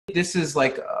this is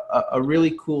like a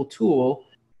really cool tool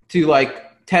to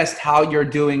like test how you're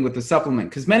doing with the supplement.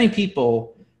 Because many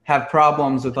people have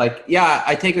problems with like, yeah,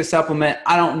 I take a supplement,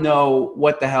 I don't know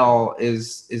what the hell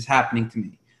is happening to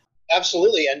me.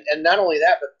 Absolutely. And not only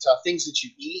that, but things that you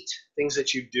eat, things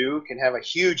that you do can have a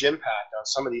huge impact on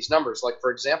some of these numbers. Like,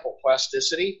 for example,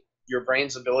 plasticity, your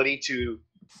brain's ability to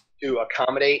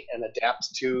accommodate and adapt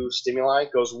to stimuli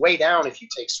goes way down if you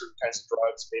take certain kinds of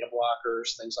drugs, beta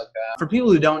blockers, things like that. For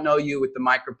people who don't know you with the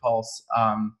micropulse,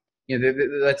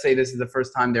 let's say this is the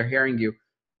first time they're hearing you.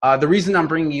 The reason I'm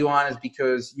bringing you on is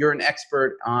because you're an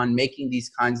expert on making these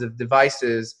kinds of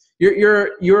devices.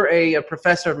 You're a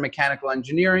professor of mechanical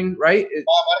engineering, right?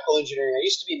 Biomedical engineering. I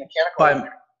used to be mechanical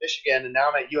engineering in Michigan, and now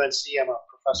I'm at UNC. I'm a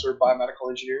professor of biomedical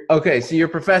engineering. Okay, so you're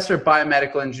a professor of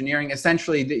biomedical engineering.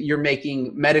 Essentially, you're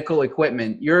making medical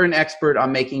equipment. You're an expert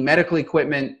on making medical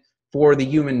equipment for the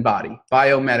human body,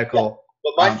 biomedical. Yeah,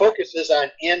 but my focus is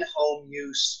on in-home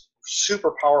use,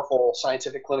 super powerful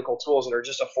scientific clinical tools that are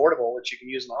just affordable that you can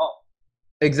use in the home.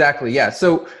 Exactly. Yeah.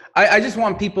 So I just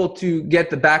want people to get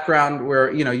the background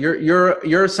where,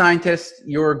 you're a scientist.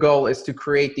 Your goal is to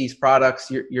create these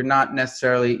products. You're not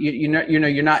necessarily,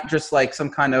 you're not just like some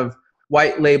kind of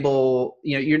white label,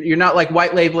 you're not like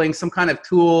white labeling some kind of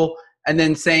tool and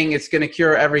then saying it's going to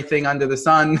cure everything under the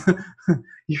sun.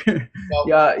 You're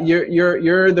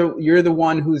the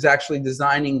one who's actually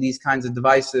designing these kinds of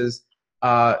devices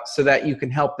so that you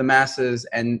can help the masses.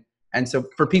 And so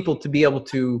for people to be able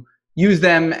to use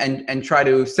them and try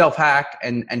to self-hack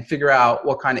and figure out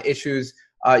what kind of issues.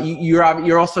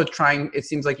 You're also trying, it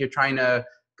seems like you're trying to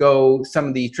go some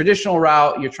of the traditional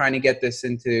route. You're trying to get this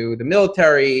into the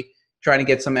military, trying to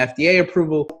get some FDA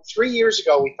approval. 3 years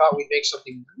ago, we thought we'd make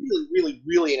something really, really,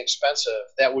 really inexpensive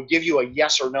that would give you a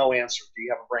yes or no answer. Do you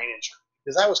have a brain injury?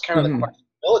 Because that was kind of the question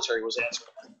the military was answering.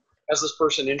 Has this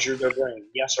person injured their brain?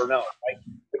 Yes or no, right?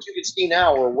 But you can see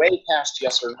now we're way past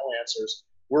yes or no answers.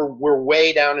 We're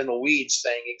way down in the weeds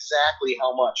saying exactly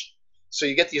how much. So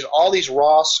you get all these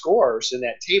raw scores in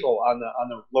that table on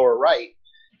the lower right,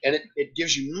 and it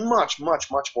gives you much, much,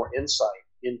 much more insight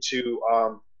into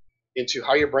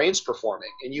how your brain's performing.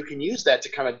 And you can use that to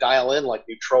kind of dial in like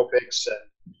nootropics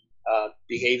and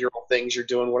behavioral things you're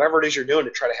doing, whatever it is you're doing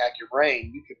to try to hack your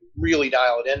brain. You can really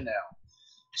dial it in now.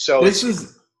 So this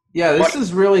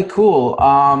is really cool.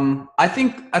 I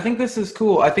think this is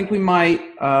cool. I think we might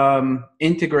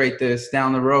integrate this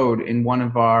down the road in one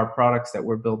of our products that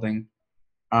we're building.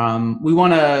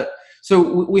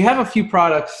 So we have a few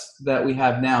products that we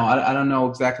have now. I don't know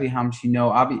exactly how much you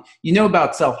know. You know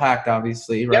about Self-Hacked,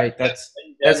 obviously, right? Yep.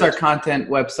 That's our content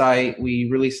website. We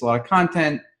release a lot of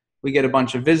content. We get a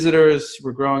bunch of visitors.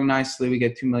 We're growing nicely. We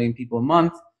get 2 million people a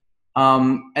month.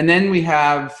 And then we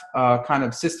have kind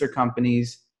of sister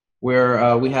companies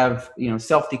where we have,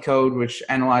 Self-Decode, which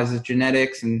analyzes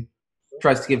genetics and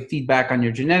tries to give feedback on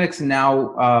your genetics. And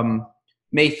now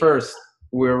May 1st,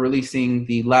 we're releasing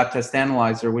the lab test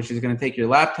analyzer, which is going to take your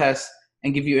lab tests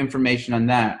and give you information on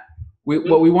that.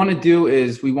 What we want to do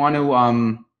is we want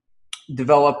to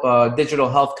develop a digital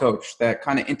health coach that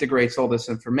kind of integrates all this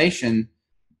information.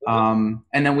 And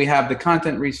then we have the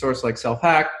content resource like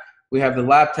Self-Hack. We have the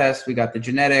lab test. We got the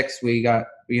genetics. We got,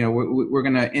 we're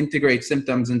going to integrate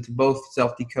symptoms into both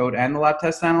Self-Decode and the lab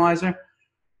test analyzer.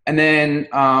 And then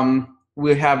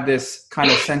we have this kind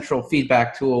of central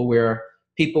feedback tool where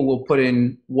people will put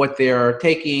in what they're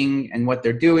taking and what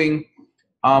they're doing.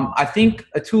 I think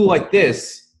a tool like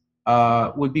this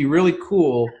would be really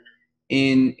cool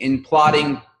in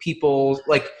plotting people's,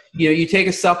 like, you take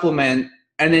a supplement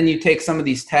and then you take some of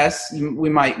these tests. We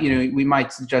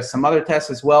might suggest some other tests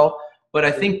as well. But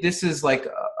I think this is like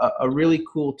a really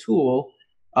cool tool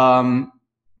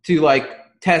to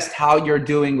like test how you're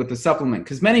doing with the supplement.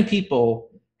 Because many people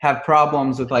have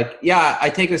problems with like, yeah, I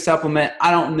take a supplement,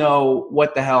 I don't know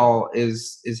what the hell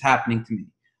is happening to me.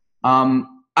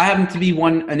 I happen to be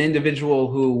an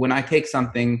individual who, when I take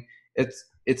something,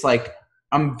 it's like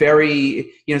I'm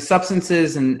very,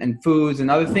 substances and foods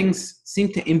and other things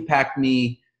seem to impact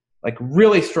me like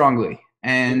really strongly.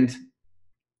 And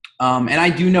I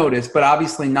do notice, but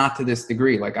obviously not to this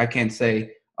degree. Like I can't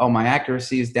say, oh, my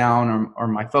accuracy is down or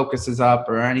my focus is up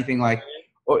or anything like,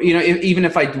 or, even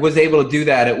if I was able to do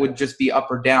that, it would just be up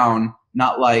or down,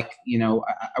 not like,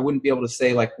 I wouldn't be able to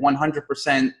say like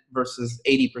 100% versus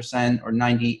 80% or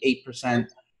 98%.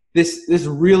 This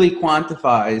really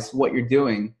quantifies what you're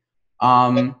doing.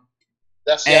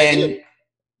 That's the idea.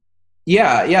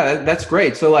 Yeah, that's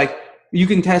great. So like you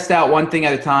can test out one thing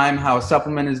at a time, how a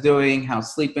supplement is doing, how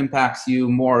sleep impacts you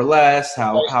more or less,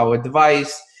 how a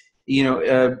device,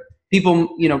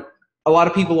 people, a lot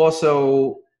of people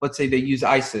also let's say they use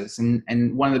ISIS,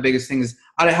 and one of the biggest things,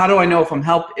 how do I know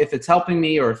if it's helping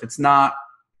me or if it's not?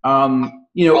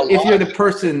 If you're the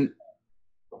person,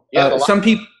 some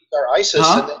people our ISIS,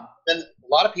 and then a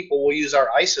lot of people will use our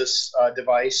ISIS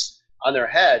device on their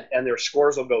head, and their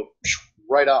scores will go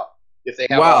right up if they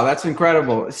have. Wow, that's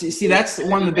incredible. See, that's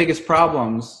one of the biggest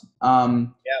problems.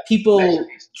 People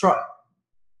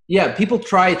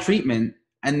try treatment,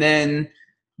 and then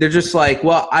they're just like,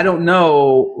 well, I don't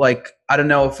know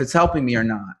if it's helping me or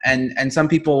not. And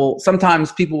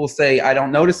sometimes people will say, I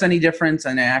don't notice any difference,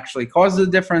 and it actually causes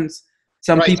a difference.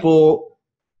 Some people,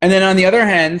 and then on the other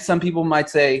hand, some people might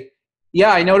say,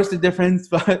 yeah, I noticed a difference,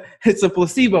 but it's a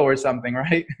placebo or something,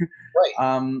 right?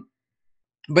 Right.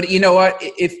 But you know what?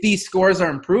 If these scores are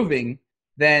improving,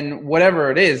 then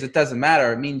whatever it is, it doesn't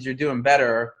matter. It means you're doing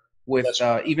better with,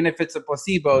 even if it's a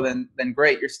placebo, then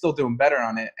great, you're still doing better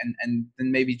on it. And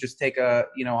then maybe just take a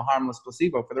harmless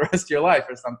placebo for the rest of your life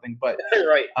or something. But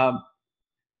right.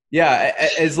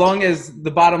 As long as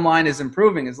the bottom line is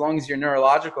improving, as long as your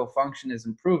neurological function is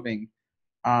improving,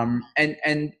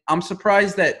 and I'm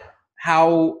surprised at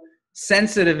how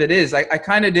sensitive it is. I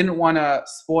kind of didn't want to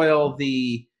spoil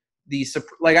I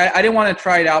didn't want to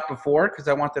try it out before because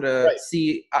I wanted to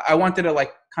see. I wanted to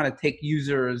kind of take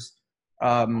users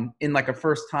in a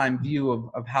first time view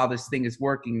of how this thing is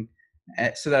working,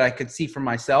 so that I could see for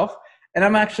myself. And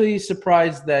I'm actually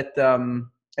surprised that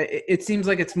it seems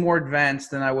like it's more advanced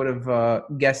than I would have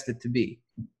guessed it to be.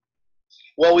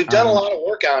 Well, we've done a lot of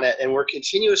work on it, and we're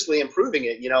continuously improving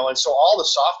it, and so all the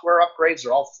software upgrades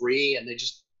are all free, and they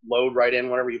just load right in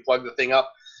whenever you plug the thing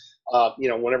up,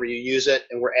 whenever you use it.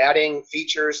 And we're adding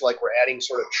features, like we're adding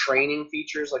sort of training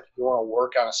features, like if you want to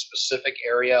work on a specific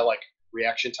area, like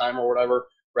reaction time or whatever,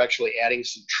 we're actually adding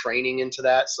some training into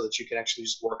that so that you can actually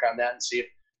just work on that and see if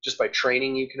just by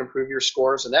training you can improve your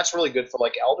scores. And that's really good for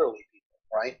elderly people,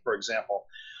 right, for example,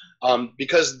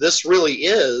 because this really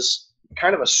is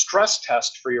kind of a stress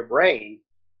test for your brain.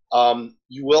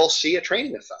 You will see a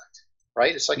training effect,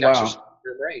 right? It's like exercise for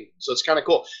your brain. So it's kind of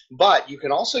cool. But you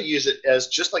can also use it as,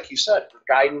 just like you said, for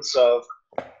guidance of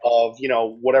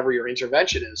whatever your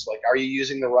intervention is. Like, are you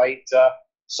using the right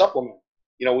supplement?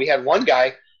 We had one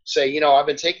guy say, I've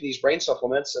been taking these brain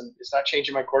supplements and it's not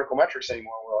changing my cortical metrics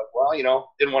anymore. We're like, well,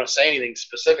 didn't want to say anything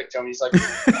specific to him. He's like,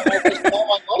 I spent all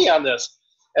my money on this.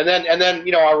 And then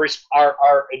our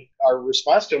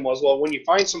response to him was, well, when you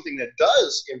find something that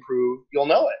does improve, you'll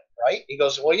know it, right? He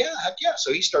goes, well, yeah, heck yeah.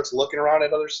 So he starts looking around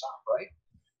at other stuff,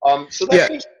 right? So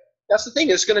that's the thing.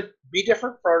 It's going to be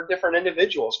different for different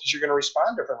individuals because you're going to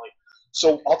respond differently.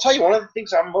 So I'll tell you, one of the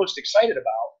things I'm most excited about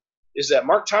is that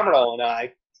Mark Tomerl and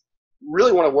I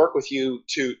really want to work with you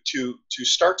to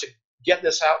start to get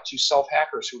this out to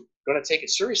self-hackers who are going to take it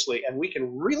seriously, and we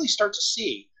can really start to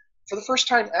see, for the first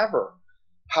time ever,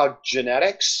 how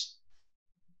genetics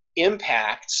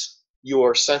impacts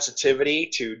your sensitivity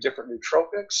to different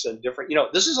nootropics and different,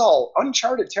 this is all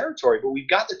uncharted territory, but we've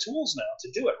got the tools now to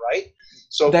do it, right?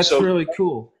 So that's really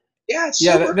cool. Yeah, it's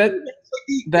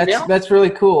that's really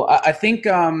cool. I think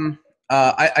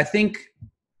I think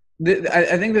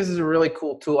this is a really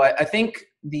cool tool. I think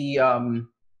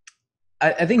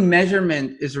I think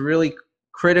measurement is a really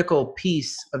critical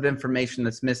piece of information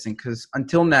that's missing, because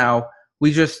until now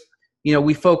we just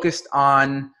we focused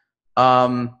on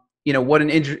what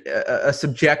a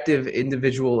subjective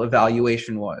individual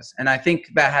evaluation was, and I think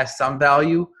that has some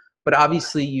value, but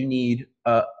obviously you need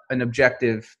an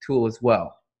objective tool as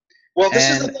well. Well, this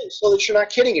is the thing, so that you're not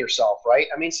kidding yourself, right?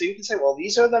 I mean, so you can say, well,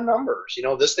 these are the numbers.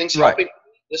 This thing's helping,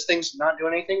 this thing's not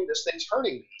doing anything, this thing's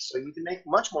hurting me. So you can make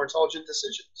much more intelligent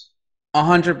decisions.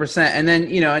 100%. And then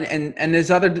and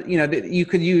there's other that you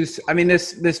could use. I mean,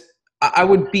 this I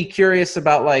would be curious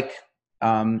about,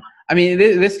 I mean,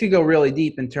 this could go really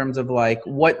deep in terms of what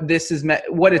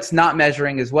what it's not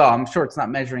measuring as well. I'm sure it's not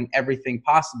measuring everything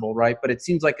possible, right? But it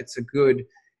seems like it's a good,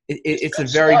 it's a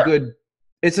very start. Good,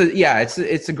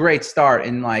 it's a great start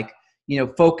in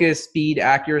focus, speed,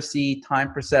 accuracy,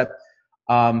 time percept,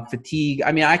 fatigue.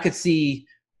 I mean, I could see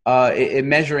it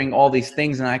measuring all these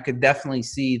things, and I could definitely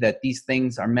see that these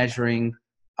things are measuring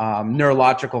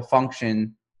neurological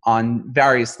function on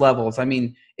various levels. I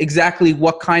mean, exactly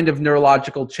what kind of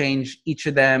neurological change each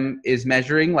of them is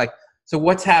measuring. So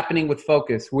what's happening with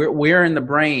focus? Where in the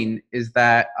brain is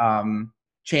that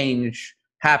change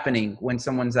happening when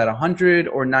someone's at 100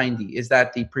 or 90? Is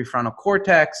that the prefrontal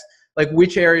cortex?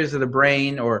 Which areas of the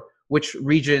brain or which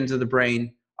regions of the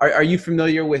brain? Are you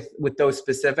familiar with those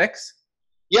specifics?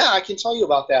 Yeah, I can tell you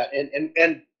about that.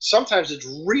 And sometimes it's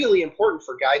really important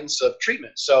for guidance of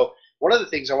treatment. So one of the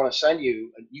things I want to send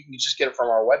you, you can just get it from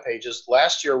our webpage, is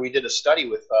last year we did a study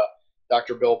with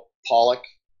Dr. Bill Pollock,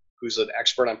 who's an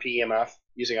expert on PEMF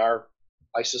using our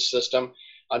ISIS system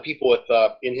on people with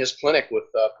in his clinic with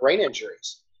brain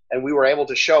injuries. And we were able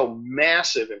to show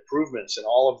massive improvements in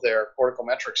all of their cortical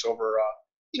metrics over,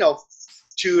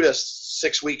 2 to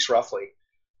 6 weeks roughly.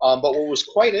 But what was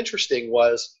quite interesting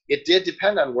was it did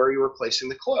depend on where you were placing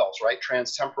the coils, right?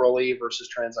 Transtemporally versus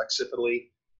transoccipitally.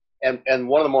 And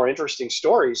one of the more interesting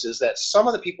stories is that some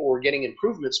of the people were getting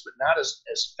improvements, but not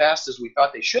as fast as we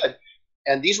thought they should.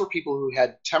 And these were people who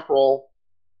had temporal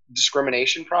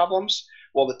discrimination problems.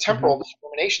 Well, the temporal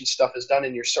discrimination stuff is done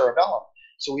in your cerebellum.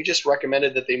 So we just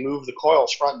recommended that they move the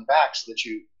coils front and back so that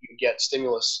you get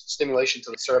stimulation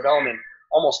to the cerebellum, and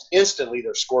almost instantly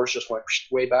their scores just went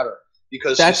way better.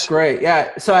 Because that's great.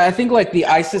 Yeah. So I think like the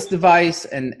ISIS device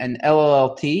and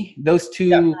LLT, those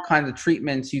two kinds of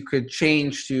treatments you could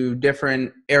change to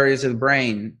different areas of the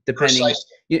brain depending.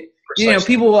 Precisely. You know,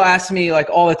 people will ask me like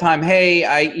all the time, hey,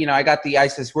 I got the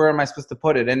ISIS, where am I supposed to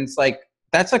put it? And it's like,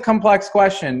 that's a complex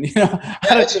question. You know,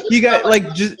 you got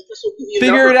like just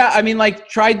figure it out. I mean, like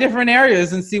try different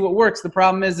areas and see what works. The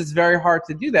problem is it's very hard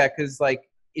to do that because like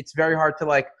it's very hard to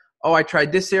like, oh, I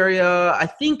tried this area. I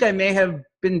think I may have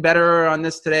been better on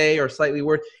this today or slightly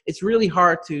worse. It's really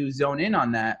hard to zone in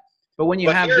on that. But when you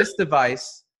have this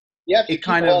device, it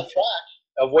kind of track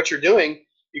of what you're doing.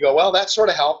 You go, well, that sort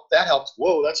of helped. That helps.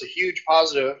 Whoa, that's a huge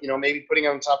positive. You know, maybe putting it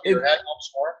on top of your head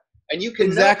helps more. And you can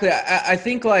exactly. I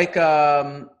think like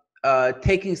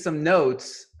taking some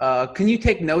notes. Can you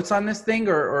take notes on this thing,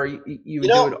 or you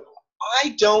do it?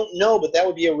 I don't know, but that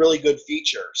would be a really good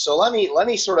feature. So let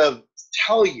me sort of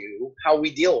tell you how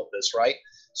we deal with this, right?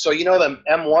 So the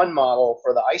M1 model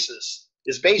for the ISIS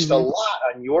is based a lot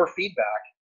on your feedback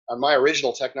on my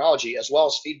original technology, as well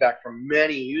as feedback from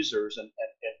many users and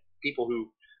people who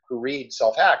read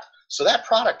Self-Hacked. So that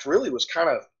product really was kind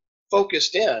of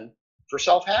focused in for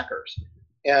self-hackers.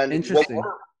 And interesting.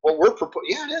 What we're proposing,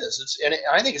 it is.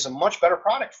 I think it's a much better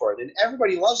product for it, and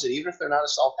everybody loves it, even if they're not a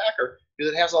self-hacker,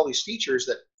 because it has all these features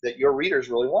that your readers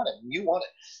really wanted and you want it.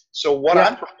 So what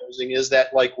I'm proposing is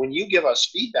that, like, when you give us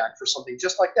feedback for something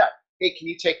just like that, hey, can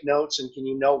you take notes and can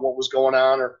you note what was going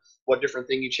on or what different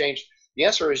thing you changed? The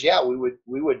answer is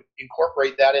we would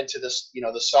incorporate that into this,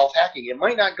 the self-hacking. It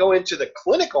might not go into the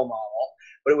clinical model,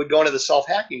 but it would go into the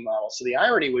self-hacking model. So the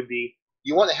irony would be,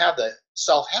 you want to have the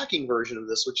self-hacking version of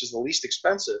this, which is the least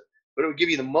expensive, but it would give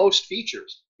you the most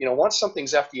features. Once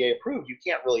something's FDA approved, you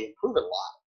can't really improve it a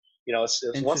lot.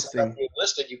 It's once it's FDA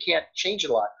listed, you can't change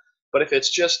it a lot. But if it's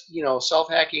just,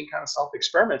 self-hacking, kind of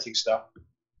self-experimenting stuff,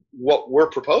 what we're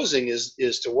proposing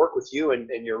is to work with you and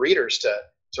your readers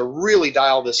to really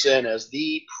dial this in as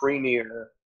the premier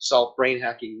brain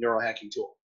hacking, neural hacking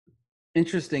tool.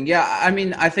 Interesting. Yeah. I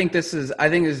mean, I think this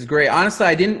is great. Honestly,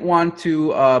 I didn't want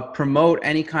to promote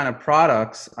any kind of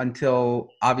products until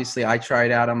obviously I try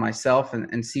it out on myself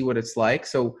and see what it's like.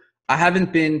 So I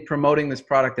haven't been promoting this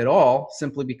product at all,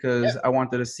 simply because I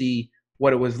wanted to see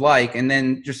what it was like. And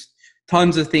then just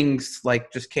tons of things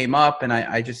like just came up and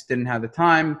I just didn't have the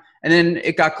time. And then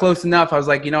it got close enough. I was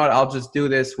like, you know what, I'll just do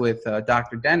this with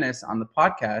Dr. Dennis on the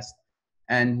podcast.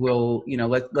 And we'll,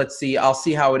 let's see. I'll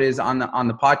see how it is on the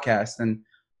podcast. And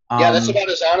that's about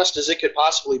as honest as it could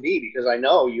possibly be, because I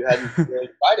know you hadn't really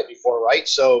tried it before, right?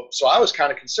 So I was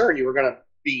kind of concerned you were going to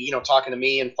be, talking to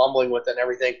me and fumbling with it and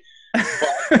everything.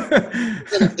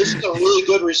 But this is a really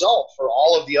good result for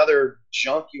all of the other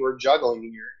junk you were juggling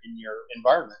in your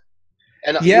environment.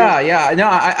 And no,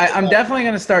 I'm definitely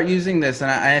going to start using this,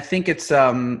 and I think it's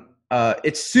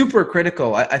super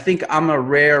critical. I think I'm a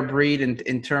rare breed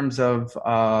in terms of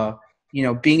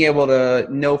being able to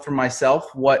know for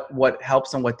myself what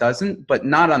helps and what doesn't, but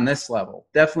not on this level.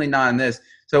 Definitely not on this.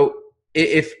 So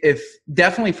if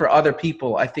definitely for other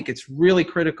people, I think it's really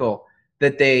critical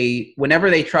that whenever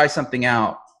they try something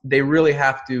out, they really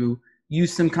have to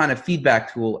use some kind of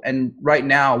feedback tool. And right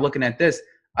now, looking at this,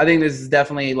 I think this is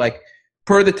definitely like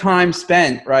per the time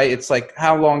spent, right? It's like,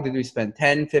 how long did we spend?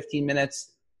 10, 15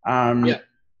 minutes? And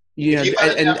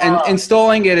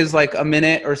installing it is like a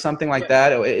minute or something like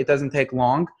that. It doesn't take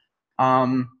long.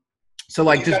 So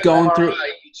like just going through,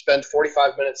 you'd spend verify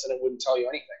minutes and it wouldn't tell you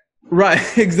anything.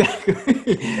 Right, exactly.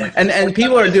 and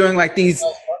people are doing like these.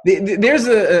 There's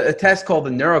a test called the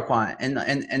NeuroQuant,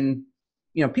 and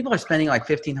people are spending like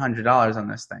 $1,500 on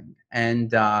this thing, and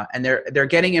they're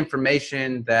getting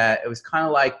information that it was kind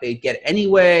of like they get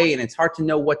anyway, and it's hard to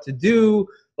know what to do.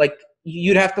 Like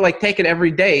you'd have to like take it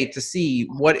every day to see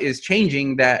what is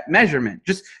changing that measurement.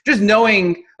 Just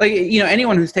knowing, like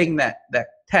anyone who's taking that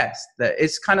test, that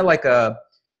it's kind of like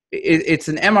it's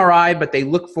an MRI, but they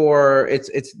look for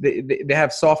they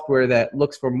have software that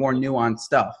looks for more nuanced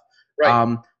stuff.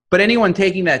 Right. But anyone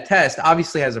taking that test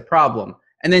obviously has a problem.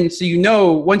 And then, so,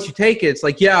 once you take it, it's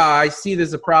like, yeah, I see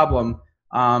there's a problem.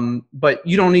 But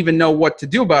you don't even know what to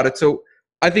do about it. So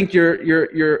I think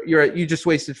you just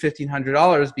wasted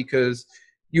 $1,500 because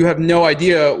you have no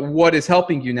idea what is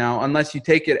helping you now, unless you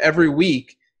take it every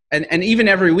week. And even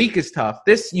every week is tough.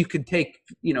 This, you could take,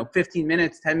 15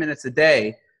 minutes, 10 minutes a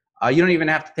day. You don't even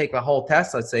have to take the whole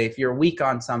test. Let's say if you're weak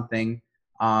on something,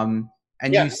 and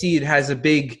you see it has a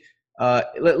big,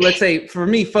 let's say for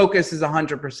me, focus is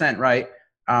 100%, right?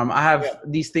 I have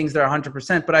these things that are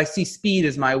 100%, but I see speed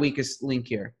as my weakest link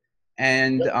here.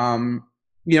 And,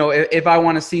 if I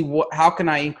want to see how can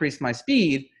I increase my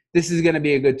speed, this is going to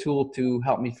be a good tool to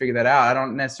help me figure that out. I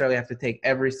don't necessarily have to take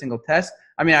every single test.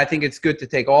 I mean, I think it's good to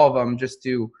take all of them just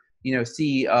to,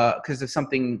 see, because if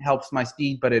something helps my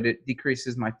speed, but it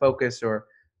decreases my focus, or,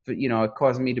 it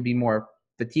causes me to be more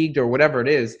fatigued or whatever it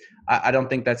is, I don't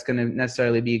think that's going to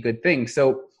necessarily be a good thing.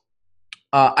 So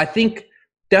I think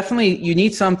definitely you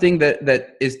need something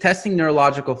that is testing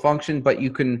neurological function, but you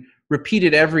can repeat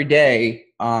it every day.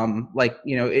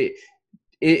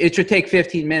 It should take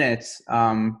 15 minutes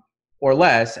or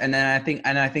less. And then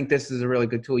I think this is a really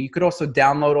good tool. You could also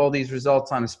download all these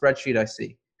results on a spreadsheet, I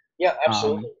see. Yeah,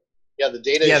 absolutely. The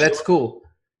data. Yeah, that's cool.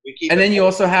 And then you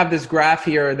also have this graph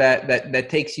here that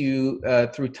takes you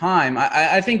through time.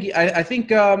 I think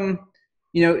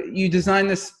you designed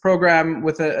this program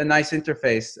with a nice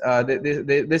interface.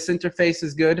 This interface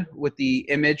is good with the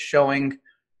image showing.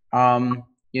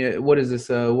 What is this?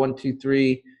 1, 2,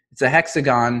 3. It's a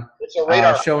hexagon. It's a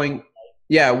radar showing.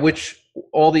 Yeah, which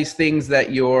all these things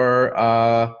that you're,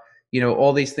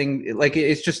 all these things, like,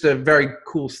 it's just a very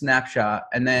cool snapshot.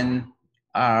 And then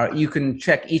you can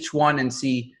check each one and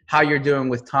see how you're doing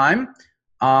with time.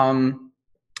 For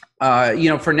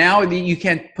now, you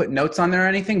can't put notes on there or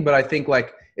anything, but I think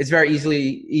it's very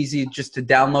easy just to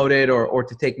download it or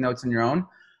to take notes on your own.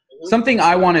 Mm-hmm. Something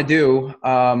I want to do,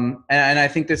 and I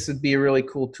think this would be a really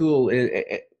cool tool,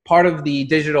 part of the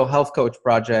digital health coach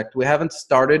project. We haven't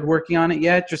started working on it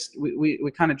yet. Just we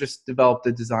kind of just developed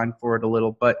the design for it a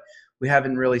little, but we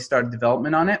haven't really started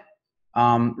development on it.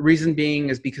 Reason being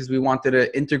is because we wanted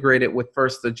to integrate it with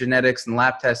first the genetics and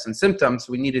lab tests and symptoms.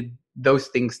 We needed those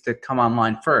things to come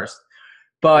online first.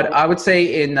 But I would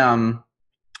say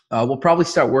we'll probably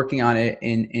start working on it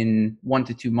in 1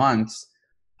 to 2 months.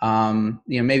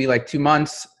 Maybe 2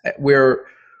 months. We're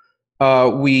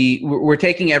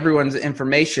taking everyone's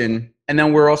information, and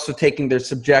then we're also taking their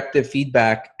subjective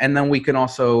feedback, and then we can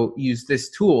also use this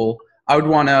tool. I would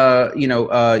want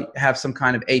to, have some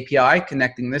kind of API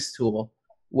connecting this tool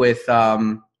with our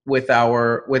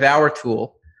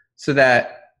tool, so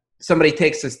that somebody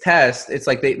takes this test. It's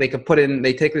like they could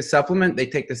they take this supplement, they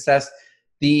take this test,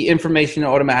 the information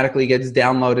automatically gets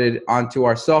downloaded onto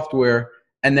our software,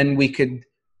 and then we could,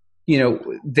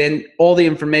 then all the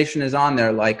information is on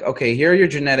there. Like, okay, here are your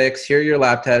genetics, here are your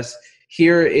lab tests,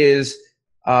 here is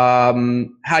how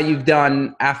you've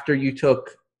done after you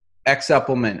took X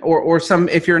supplement, or some,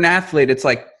 if you're an athlete, it's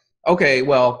like, okay,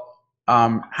 well,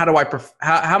 how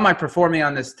am I performing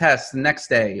on this test the next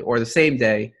day or the same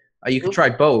day? You could try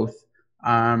both.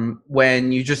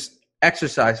 When you just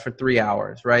exercise for 3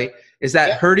 hours, right? Is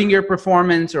that hurting your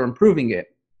performance or improving it?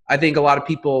 I think a lot of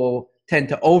people tend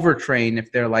to overtrain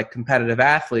if they're competitive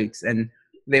athletes, and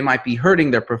they might be hurting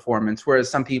their performance, whereas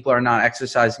some people are not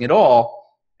exercising at all.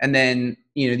 And then,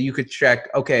 you could check,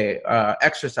 okay,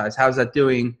 exercise, how's that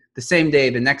doing the same day,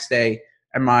 the next day?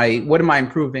 What am I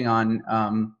improving on?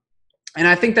 And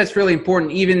I think that's really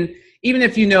important, even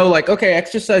if okay,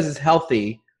 exercise is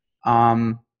healthy,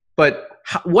 but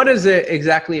what does it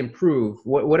exactly improve?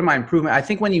 What am I improving? I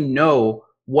think when you know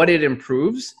what it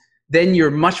improves, then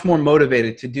you're much more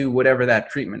motivated to do whatever that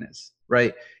treatment is,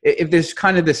 right? If there's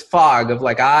kind of this fog of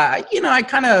I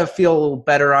kind of feel a little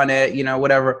better on it,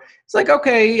 whatever. It's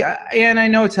okay, and I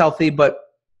know it's healthy, but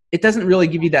it doesn't really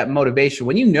give you that motivation.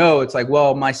 When it's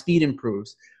well, my speed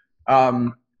improves.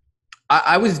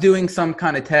 I was doing some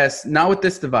kind of test, not with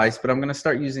this device, but I'm going to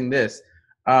start using this.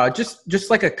 Just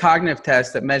like a cognitive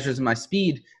test that measures my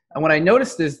speed. And what I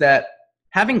noticed is that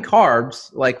having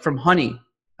carbs, from honey,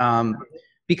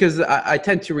 because I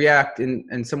tend to react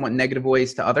in somewhat negative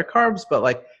ways to other carbs,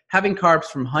 but having carbs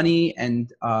from honey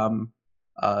and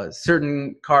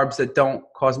certain carbs that don't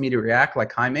cause me to react,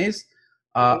 like high maize,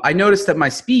 I noticed that my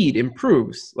speed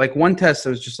improves. One test,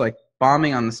 I was just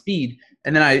bombing on the speed.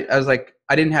 And then I was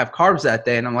I didn't have carbs that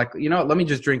day. And I'm let me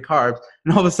just drink carbs.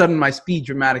 And all of a sudden my speed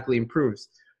dramatically improves.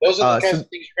 Those are the kinds of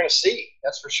things you're going to see.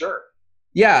 That's for sure.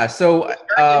 Yeah. So,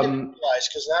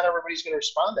 because not everybody's going to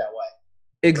respond that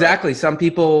way. right? Exactly. Some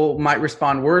people might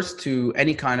respond worse to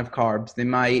any kind of carbs. They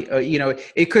might,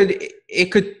 it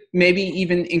could maybe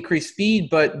even increase speed,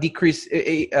 but decrease,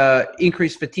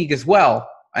 increase fatigue as well.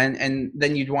 And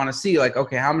then you'd want to see like,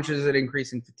 okay, how much is it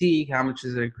increasing fatigue? How much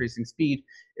is it increasing speed?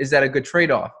 Is that a good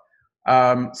trade-off?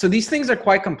 So these things are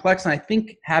quite complex. And I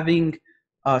think having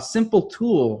a simple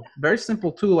tool, very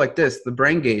simple tool like this, the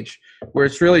brain gauge, where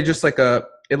it's really just like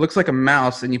it looks like a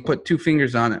mouse and you put two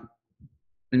fingers on it.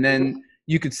 And Mm-hmm. then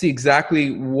you could see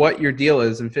exactly what your deal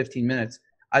is in 15 minutes.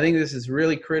 I think this is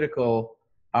really critical.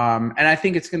 And I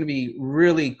think it's going to be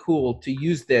really cool to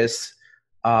use this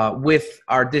with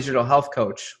our digital health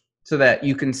coach so that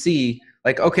you can see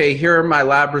like, okay, here are my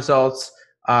lab results.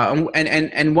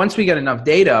 And once we get enough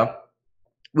data,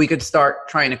 we could start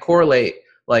trying to correlate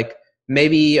like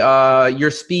maybe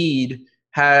your speed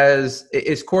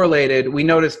is correlated. We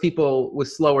notice people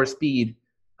with slower speed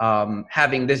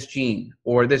having this gene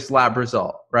or this lab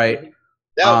result, right? Mm-hmm.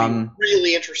 That would be Um,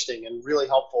 really interesting and really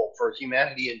helpful for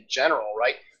humanity in general,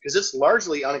 right? Because it's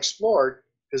largely unexplored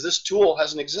because this tool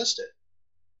hasn't existed.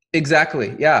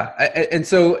 exactly, yeah.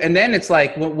 And then it's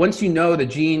like once you know the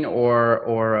gene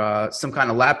or some kind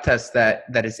of lab test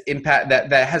that is impact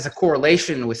that has a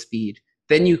correlation with speed,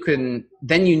 then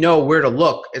you know where to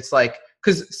look. It's like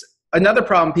because another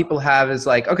problem people have is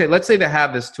like, okay, let's say they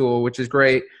have this tool, which is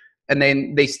great, and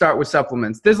then they start with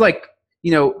supplements. There's like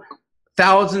you know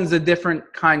thousands of different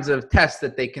kinds of tests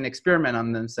that they can experiment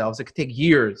on themselves. It could take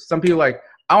years. Some people are like,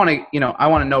 I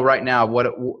want to know right now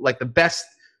like the best,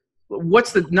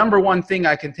 what's the number one thing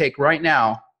I can take right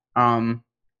now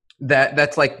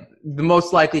that's like the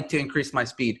most likely to increase my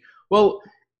speed. Well,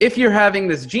 if you're having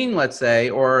this gene, let's say,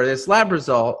 or this lab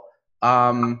result,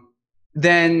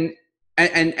 then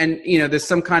there's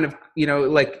some kind of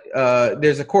like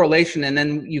there's a correlation, and then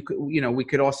we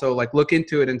could also like look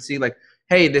into it and see like,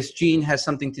 hey, this gene has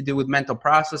something to do with mental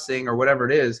processing or whatever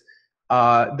it is.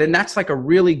 Then that's like a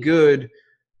really good.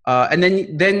 And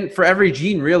then for every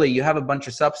gene, really, you have a bunch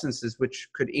of substances which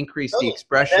could increase the Totally. And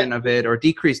expression of it or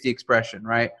decrease the expression,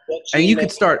 right? that And gene you may,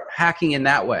 could start hacking in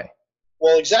that way.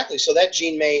 well, exactly. So that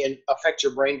gene may affect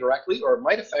your brain directly, or it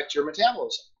might affect your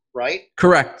metabolism, right?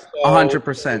 Correct. So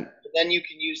 100%. then you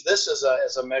can use this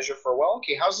as a measure for, well,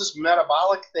 okay, how's this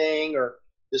metabolic thing or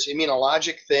this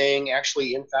immunologic thing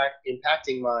actually in fact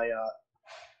impacting my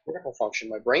cortical function,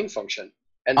 my brain function?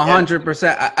 A And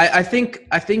 100%. I think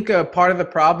part of the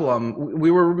problem,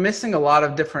 we were missing a lot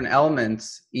of different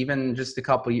elements. Even just a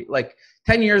couple, like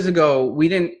 10 years ago, we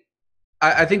didn't.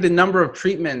 I think the number of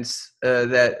treatments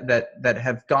that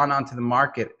have gone onto the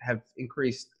market have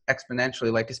increased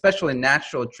exponentially. Like especially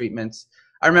natural treatments.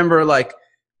 I remember like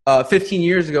 15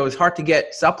 years ago, it was hard to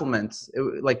get supplements.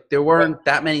 Like there weren't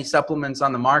that many supplements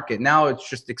on the market. Now it's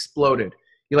just exploded.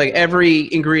 You like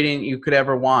every ingredient you could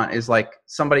ever want is like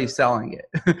somebody's selling it,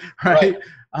 right, right? right.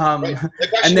 Um, The and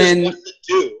question is, what then does it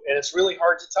do? And it's really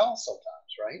hard to tell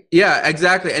sometimes, right? yeah,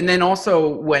 exactly. And then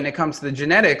also when it comes to the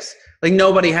genetics, like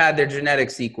nobody had their genetic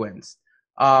sequence.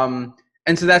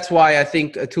 And so that's why I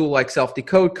think a tool like Self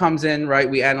Decode comes in, right?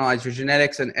 We analyze your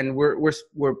genetics, and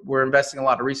we're investing a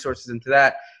lot of resources into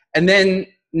that. And then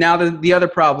now the other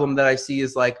problem that I see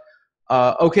is like,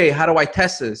 okay, how do I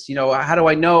test this? How do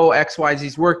I know X, Y, Z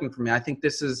is working for me? I think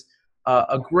this is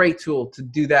a great tool to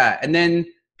do that. And then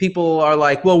people are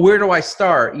like, well, where do I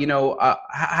start?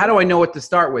 How do I know what to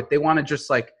start with? They want to just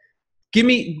like, give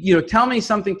me, tell me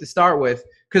something to start with.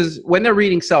 Because when they're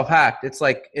reading Self-Hacked, it's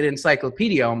like an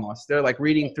encyclopedia almost. They're like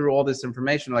reading through all this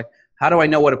information. Like, how do I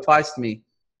know what applies to me?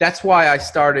 That's why I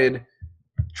started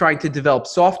trying to develop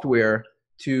software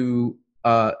to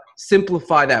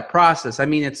simplify that process. I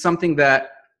mean, it's something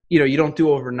that, you don't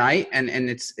do overnight, and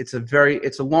it's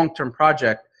a long-term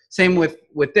project. Same with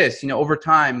this, over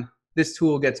time, this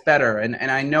tool gets better. And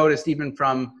I noticed even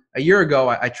from a year ago,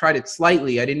 I tried it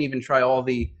slightly. I didn't even try all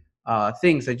the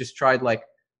things. I just tried like,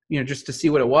 just to see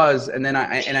what it was. And then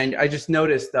I just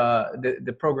noticed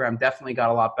the program definitely got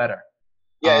a lot better.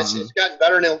 Yeah, it's gotten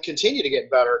better and it'll continue to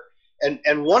get better.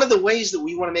 And one of the ways that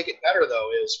we want to make it better, though,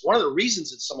 is one of the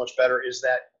reasons it's so much better is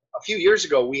that a few years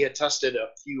ago we had tested a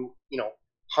few,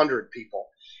 100 people,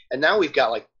 and now we've got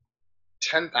like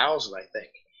 10,000, I think.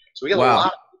 So we got a Wow.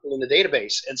 lot of people in the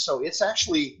database, and so it's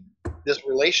actually this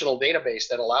relational database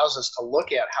that allows us to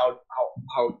look at how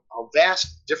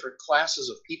vast different classes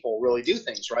of people really do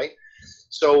things, right?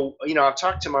 So I've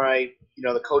talked to my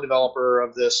the co-developer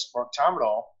of this, Mark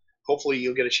Tomadol. Hopefully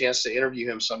you'll get a chance to interview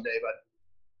him someday,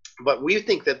 but we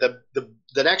think that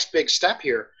the next big step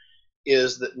here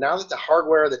is that now that the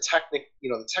hardware, the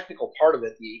technical part of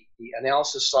it, the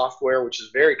analysis software, which is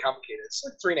very complicated, it's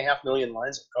like 3.5 million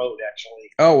lines of code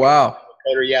actually. Oh, wow.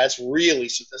 Yeah, it's really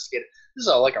sophisticated. This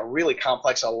is like a really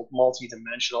complex,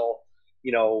 multi-dimensional,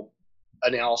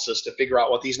 analysis to figure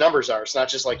out what these numbers are. It's not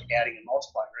just like adding and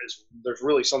multiplying. Right? There's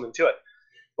really something to it.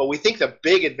 But we think the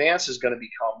big advance is going to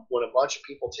become when a bunch of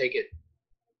people take it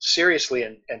seriously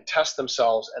and test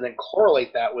themselves and then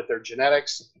correlate that with their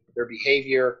genetics, their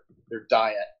behavior, their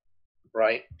diet,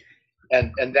 right?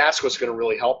 And that's what's going to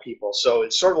really help people. So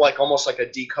it's sort of like almost like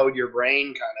a decode your brain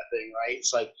kind of thing, right?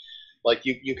 It's like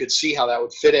you could see how that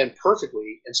would fit in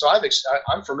perfectly. And so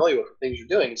I'm familiar with the things you're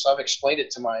doing. And so I've explained it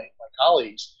to my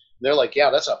colleagues. And they're like, yeah,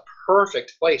 that's a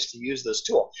perfect place to use this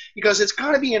tool because it's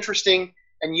going to be interesting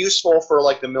and useful for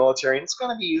like the military. And it's going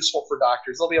to be useful for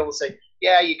doctors. They'll be able to say,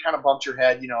 yeah, you kind of bumped your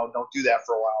head, don't do that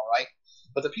for a while, right?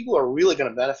 But the people who are really going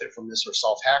to benefit from this are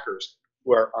self-hackers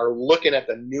who are looking at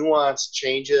the nuanced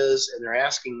changes and they're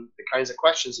asking the kinds of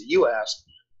questions that you ask.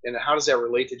 And how does that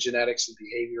relate to genetics and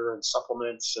behavior and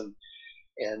supplements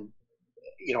and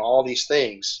all these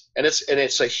things. And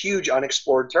it's a huge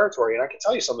unexplored territory. And I can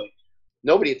tell you something,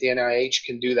 nobody at the NIH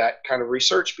can do that kind of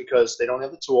research because they don't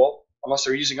have the tool unless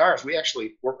they're using ours. We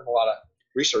actually work with a lot of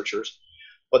researchers,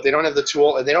 but they don't have the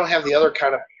tool and they don't have the other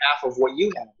kind of half of what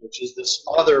you have, which is this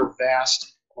other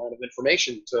vast amount of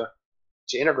information to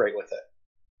integrate with it.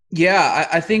 Yeah,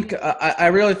 I think I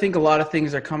really think a lot of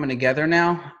things are coming together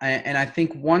now, and I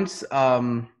think once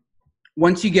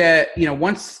you get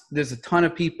once there's a ton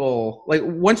of people, like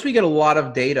once we get a lot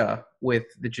of data with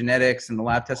the genetics and the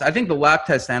lab tests, I think the lab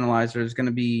test analyzer is going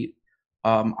to be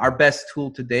our best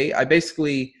tool to date. I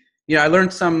basically I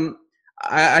learned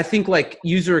I think like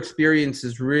user experience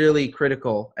is really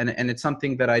critical, and it's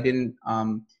something that I didn't.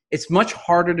 It's much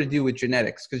harder to do with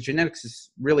genetics because genetics is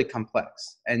really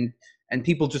complex and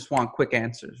people just want quick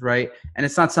answers, right? And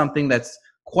it's not something that's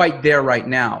quite there right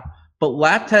now. But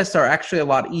lab tests are actually a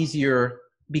lot easier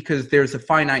because there's a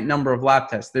finite number of lab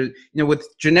tests. There, with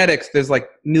genetics, there's like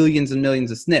millions and millions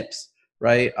of SNPs,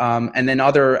 right? And then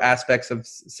other aspects of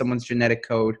someone's genetic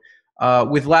code.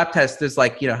 With lab tests, there's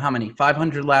like, how many?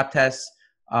 500 lab tests.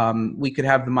 We could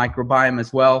have the microbiome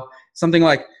as well. Something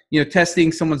like,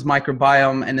 testing someone's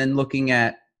microbiome and then looking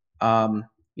at,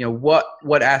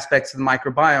 what aspects of the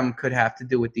microbiome could have to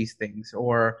do with these things,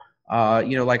 or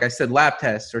like I said, lab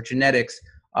tests or genetics.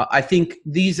 I think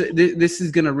this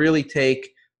is going to really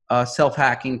take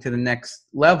self-hacking to the next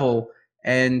level.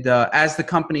 And as the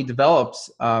company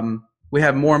develops, we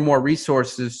have more and more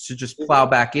resources to just plow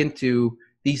back into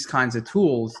these kinds of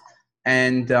tools.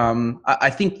 And I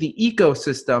think the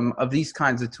ecosystem of these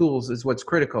kinds of tools is what's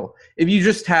critical. If you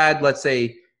just had, let's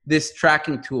say, this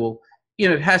tracking tool,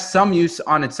 it has some use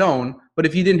on its own, but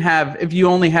if you didn't have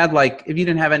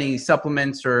any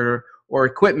supplements or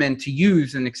equipment to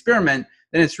use and experiment,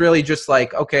 then it's really just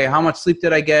like, okay, how much sleep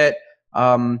did I get?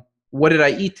 What did I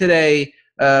eat today?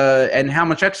 And how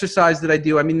much exercise did I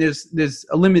do? I mean, there's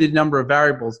a limited number of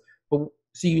variables,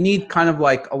 so you need kind of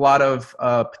like a lot of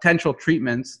potential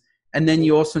treatments, and then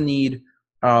you also need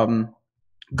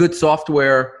good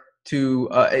software to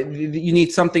you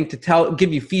need something to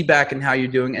give you feedback on how you're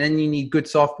doing, and then you need good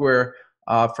software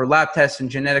for lab tests and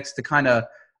genetics to kind of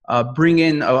bring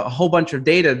in a whole bunch of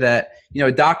data that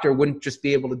a doctor wouldn't just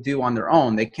be able to do on their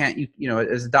own. They can't,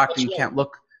 as a doctor, you can't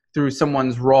look through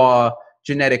someone's raw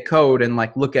genetic code and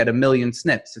like look at a million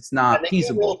SNPs. It's not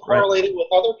feasible. Can't really correlate it with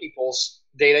other people's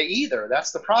data either.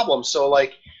 That's the problem. So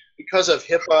like because of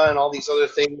HIPAA and all these other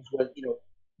things,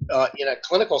 in a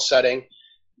clinical setting,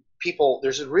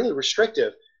 there's a really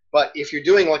restrictive. But if you're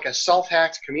doing like a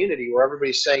self-hacked community where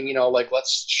everybody's saying, like,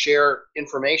 let's share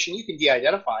information, you can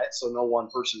de-identify it so no one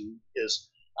person is.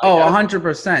 Oh,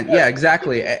 100%. Yeah,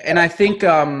 exactly. And I think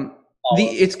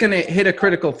it's going to hit a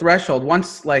critical threshold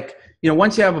once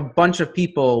you have a bunch of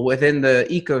people within the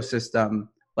ecosystem,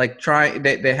 like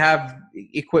they have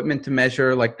equipment to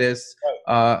measure like this,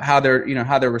 how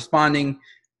they're responding.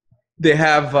 They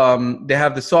have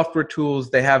the software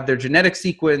tools. They have their genetic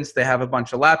sequence. They have a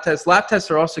bunch of lab tests. Lab tests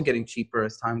are also getting cheaper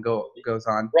as time goes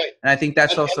on. Right. And I think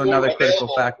that's also another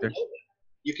critical factor.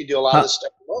 You can do a lot of this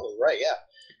stuff remotely, right? Yeah.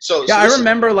 So I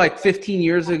remember like 15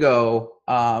 years ago,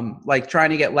 like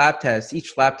trying to get lab tests.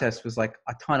 Each lab test was like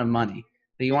a ton of money.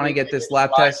 So you want to get this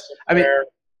lab test. I mean,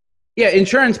 yeah,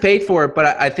 insurance paid for it, but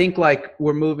I think like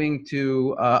we're moving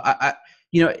to,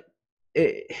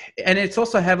 and it's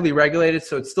also heavily regulated,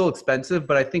 so it's still expensive.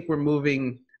 But I think we're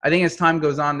moving. I think as time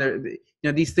goes on,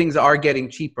 these things are getting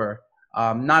cheaper.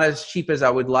 Not as cheap as I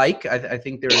would like. I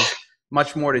think there's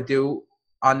much more to do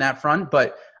on that front.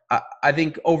 But I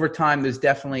think over time there's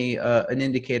definitely an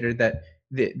indicator that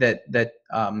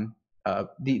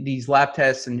these lab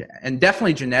tests and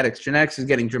definitely genetics is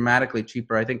getting dramatically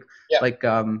cheaper. I think Yeah. like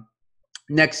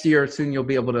next year soon you'll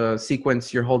be able to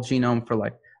sequence your whole genome for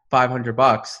like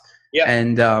 $500. Yeah.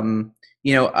 And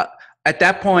at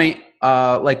that point,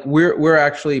 like we're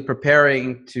actually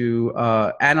preparing to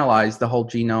analyze the whole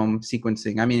genome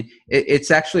sequencing. I mean,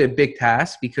 it's actually a big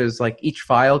task because like each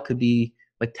file could be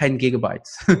like 10 gigabytes.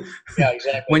 Yeah,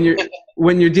 exactly.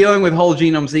 when you're dealing with whole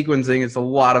genome sequencing, it's a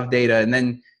lot of data, and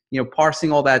then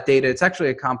parsing all that data. It's actually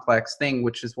a complex thing,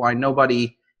 which is why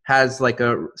nobody has like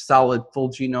a solid full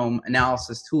genome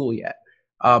analysis tool yet.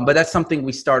 But that's something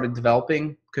we started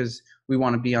developing because we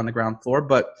want to be on the ground floor.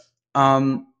 But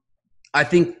I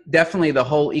think definitely the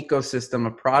whole ecosystem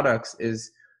of products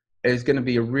is going to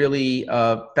be a really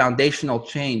foundational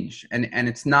change, and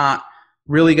it's not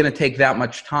really going to take that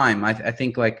much time. I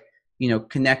think like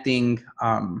connecting,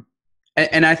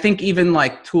 and I think even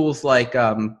like tools like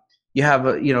you have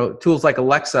tools like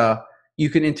Alexa, you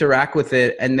can interact with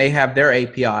it, and they have their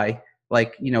API.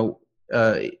 Like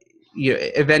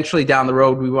eventually down the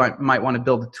road, we might want to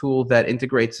build a tool that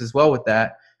integrates as well with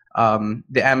that.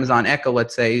 The Amazon Echo,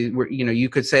 let's say, where you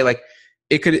could say like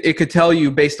it could tell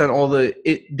you based on all the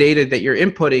data that you're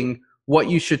inputting what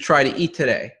you should try to eat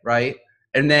today, right?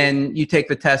 And then you take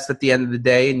the test at the end of the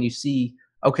day and you see,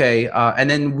 okay, and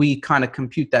then we kind of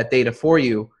compute that data for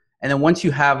you. And then once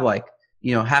you have like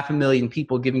 500,000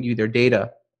 people giving you their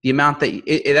data, the amount that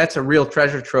that's a real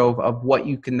treasure trove of what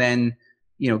you can then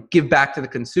give back to the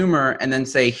consumer and then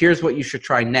say, here's what you should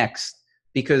try next,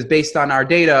 because based on our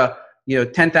data,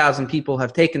 10,000 people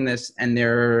have taken this and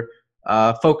their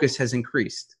focus has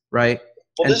increased, right?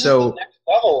 Well, and this is the next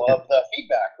level of the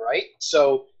feedback, right?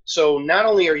 So not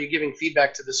only are you giving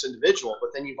feedback to this individual,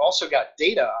 but then you've also got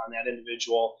data on that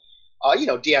individual,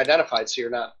 de-identified, so you're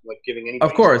not like giving anybody.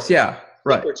 Of course, yeah,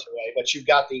 right. Away, but you've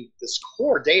got this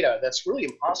core data that's really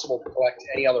impossible to collect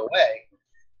any other way,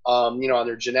 on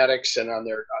their genetics and on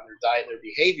their diet and their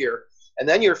behavior. And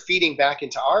then you're feeding back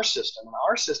into our system, and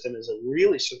our system is a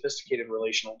really sophisticated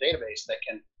relational database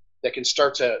that can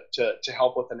start to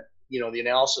help with the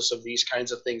analysis of these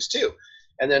kinds of things too.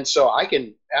 And then so I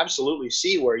can absolutely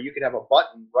see where you could have a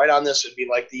button right on this. It'd be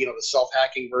like the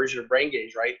self-hacking version of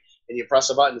BrainGauge, right? And you press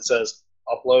a button that says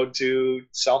upload to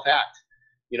self-hacked.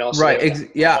 So right.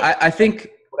 Yeah, I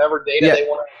think whatever data they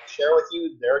want to share with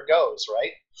you, there it goes,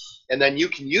 right? And then you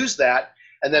can use that.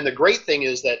 And then the great thing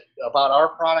is that about our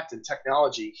product and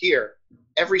technology here,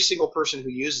 every single person who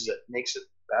uses it makes it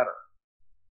better,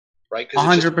 right?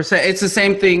 100%. It's the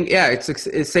same thing. Yeah, it's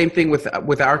the same thing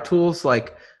with our tools.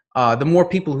 Like the more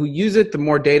people who use it, the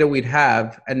more data we'd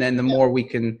have, and then the more we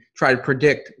can try to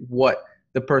predict what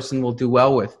the person will do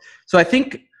well with. So I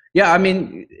think, yeah, I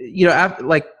mean, after,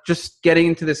 like just getting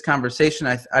into this conversation,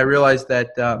 I realized that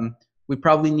we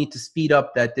probably need to speed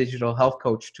up that digital health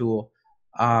coach tool.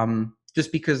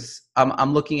 Just because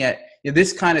I'm looking at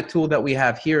this kind of tool that we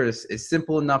have here is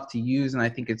simple enough to use, and I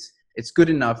think it's good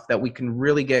enough that we can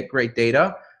really get great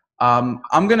data.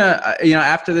 I'm gonna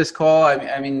after this call,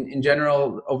 I mean in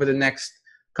general over the next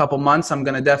couple months, I'm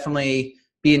gonna definitely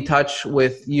be in touch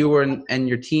with you and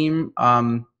your team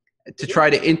to try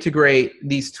to integrate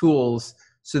these tools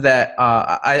so that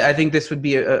I think this would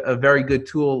be a very good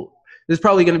tool. This is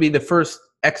probably going to be the first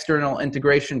external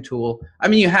integration tool. I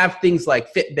mean, you have things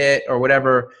like Fitbit or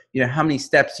whatever, how many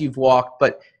steps you've walked,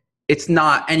 but it's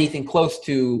not anything close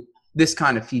to this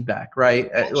kind of feedback,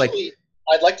 right? Actually,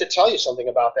 I'd like to tell you something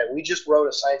about that. We just wrote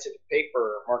a scientific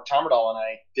paper, Mark Tomerdal and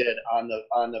I did, on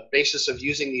the basis of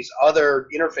using these other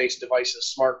interface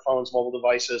devices, smartphones, mobile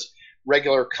devices,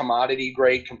 regular commodity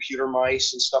grade computer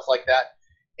mice and stuff like that.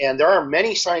 And there are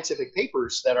many scientific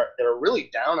papers that are really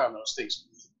down on those things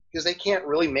because they can't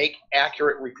really make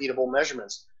accurate, repeatable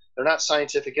measurements. They're not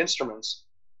scientific instruments.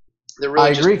 They're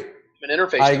really just an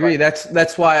interface. I agree.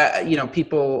 That's why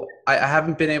people. I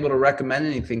haven't been able to recommend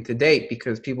anything to date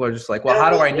because people are just like, well, how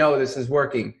do I know this is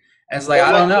working? And it's like,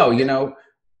 I don't know.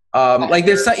 Like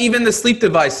there's even the sleep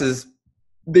devices.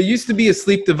 There used to be a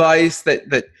sleep device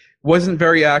that wasn't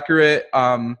very accurate,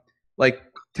 like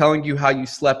telling you how you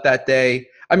slept that day.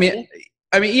 I mean,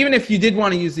 even if you did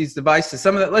want to use these devices,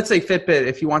 some of the, let's say Fitbit,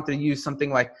 if you wanted to use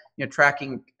something like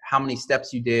tracking how many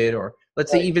steps you did, or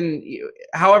let's say even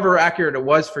however accurate it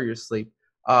was for your sleep,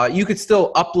 you could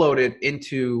still upload it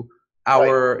into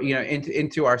our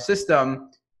into our system,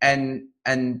 and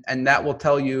that will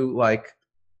tell you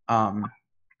and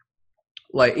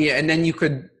then you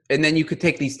could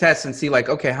take these tests and see like,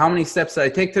 okay, how many steps did I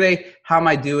take today? How am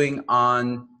I doing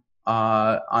on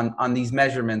on these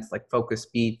measurements like focus,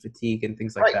 speed, fatigue, and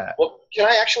things like Right. that. Well, can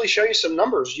I actually show you some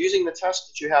numbers using the test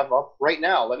that you have up right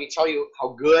now? Let me tell you how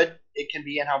good it can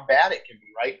be and how bad it can be,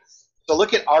 right? So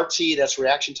look at RT, that's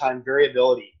reaction time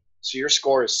variability. So your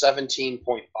score is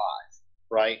 17.5,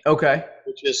 right? Okay.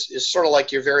 Which is sort of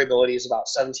like your variability is about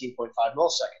 17.5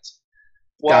 milliseconds.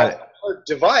 Got Well, it. our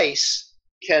device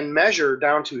can measure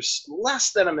down to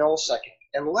less than a millisecond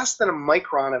and less than a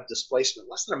micron of displacement,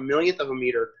 less than a millionth of a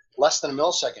meter, less than a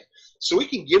millisecond. So we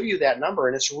can give you that number,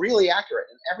 and it's really accurate.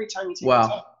 And every time you take the test,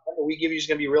 the number we give you is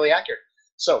going to be really accurate.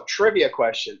 So trivia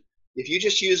question. If you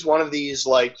just use one of these,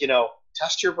 like,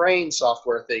 test your brain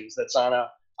software things that's on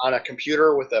a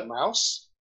computer with a mouse,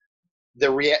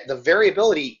 the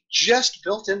variability just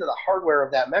built into the hardware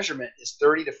of that measurement is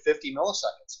 30 to 50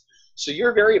 milliseconds. So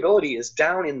your variability is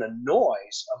down in the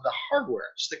noise of the hardware,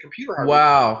 just the computer hardware.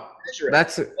 Wow,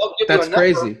 that's crazy.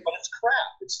 But it's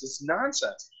crap. It's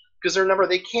nonsense because they're a number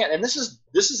they can't. And this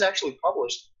is actually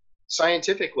published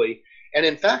scientifically. And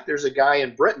in fact, there's a guy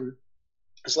in Britain.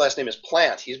 His last name is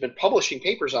Plant. He's been publishing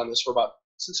papers on this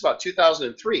since about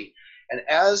 2003. And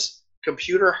as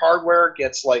computer hardware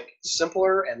gets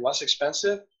simpler and less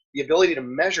expensive, the ability to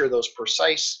measure those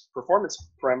precise performance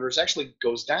parameters actually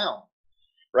goes down.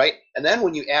 Right? And then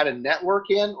when you add a network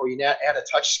in or you add a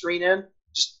touch screen in,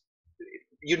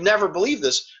 you'd never believe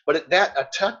this, but a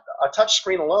touch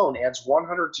screen alone adds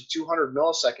 100 to 200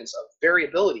 milliseconds of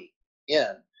variability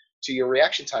in to your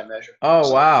reaction time measure. Oh,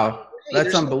 wow.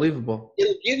 That's unbelievable.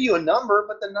 It'll give you a number,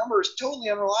 but the number is totally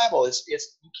unreliable. You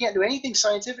can't do anything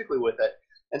scientifically with it.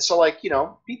 And so,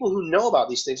 people who know about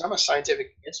these things, I'm a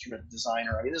scientific instrument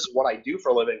designer. I mean, this is what I do for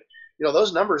a living.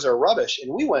 Those numbers are rubbish.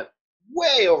 And we went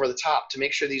way over the top to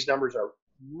make sure these numbers are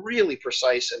really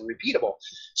precise and repeatable.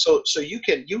 So you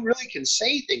really can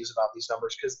say things about these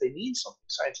numbers because they mean something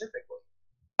scientifically.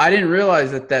 I didn't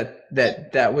realize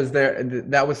that was there.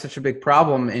 That was such a big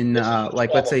problem in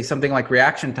let's say something like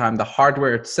reaction time. The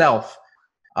hardware itself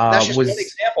that's just was one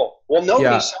example. Well,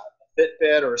 nobody selling a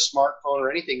Fitbit or a smartphone or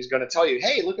anything is going to tell you,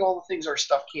 hey, look at all the things our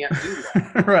stuff can't do.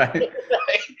 Right.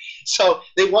 So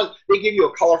they give you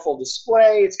a colorful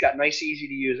display. It's got nice, easy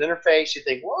to use interface. You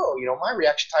think, whoa, my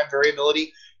reaction time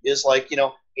variability is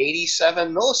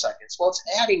 87 milliseconds. Well, it's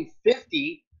adding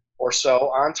 50 or so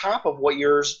on top of what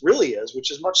yours really is, which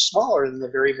is much smaller than the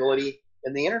variability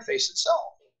in the interface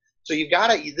itself. So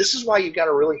this is why you've got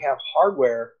to really have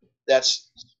hardware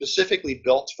that's specifically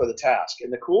built for the task.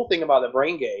 And the cool thing about the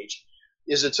brain gauge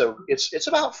is it's about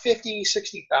 $50,000,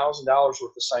 $60,000 worth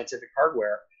of scientific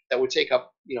hardware that would take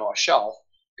up a shelf,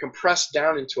 compressed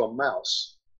down into a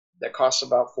mouse that costs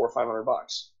about $400 or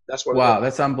 $500. That's what. Wow,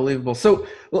 that's unbelievable. So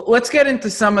let's get into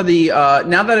some of the.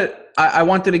 Now that I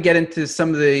wanted to get into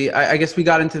some of the. I guess we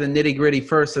got into the nitty gritty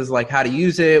first, as how to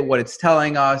use it, what it's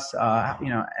telling us,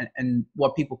 and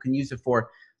what people can use it for.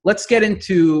 Let's get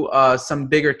into some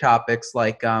bigger topics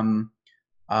like how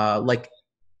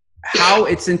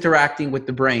it's interacting with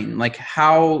the brain, like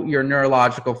how your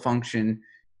neurological function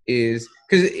is,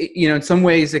 because in some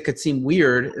ways it could seem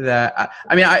weird that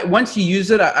once you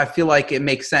use it, I feel like it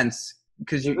makes sense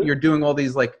because you're doing all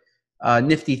these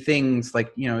nifty things, I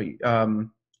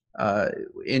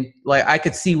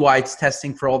could see why it's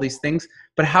testing for all these things.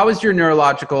 But how is your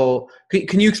neurological?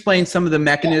 Can you explain some of the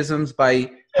mechanisms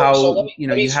by how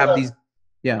you have these?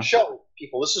 Yeah. Show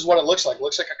people. This is what it looks like. It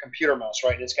looks like a computer mouse,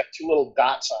 right? And it's got two little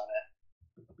dots on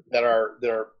it that are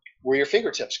where your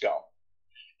fingertips go.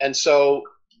 And so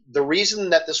the reason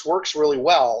that this works really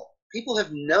well, people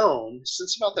have known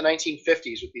since about the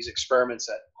 1950s with these experiments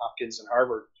at Hopkins and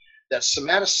Harvard that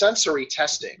somatosensory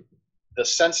testing, the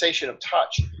sensation of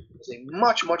touch, is a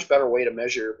much, much better way to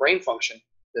measure your brain function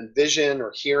than vision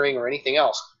or hearing or anything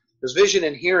else. Because vision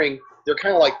and hearing, they're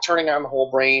kind of like turning on the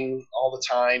whole brain all the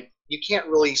time. You can't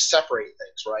really separate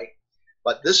things, right?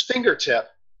 But this fingertip,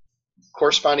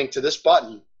 corresponding to this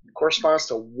button, corresponds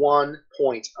to 1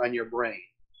 point on your brain.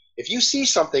 If you see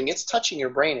something, it's touching your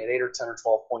brain at 8 or 10 or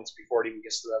 12 points before it even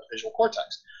gets to the visual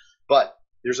cortex. But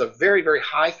there's a very, very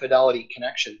high fidelity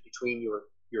connection between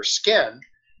your skin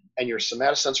and your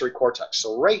somatosensory cortex.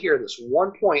 So right here, this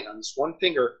 1 point on this one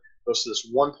finger goes to this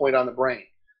 1 point on the brain.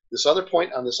 This other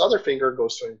point on this other finger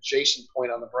goes to an adjacent point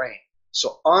on the brain.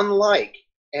 So unlike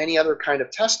any other kind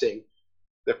of testing,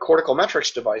 the cortical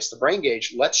metrics device, the brain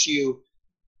gauge, lets you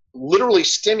literally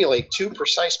stimulate 2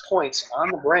 precise points on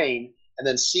the brain and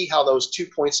then see how those 2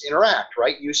 points interact,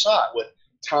 right? You saw it with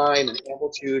time and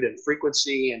amplitude and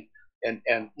frequency and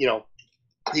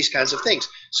these kinds of things.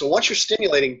 So once you're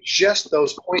stimulating just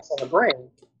those points on the brain,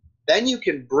 then you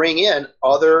can bring in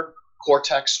other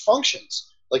cortex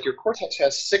functions. Like your cortex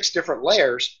has 6 different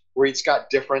layers where it's got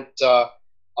different,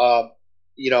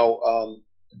 you know,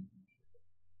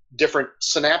 different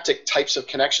synaptic types of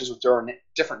connections with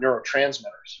different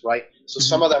neurotransmitters, right? So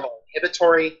some of them are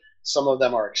inhibitory, some of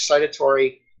them are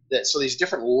excitatory. So these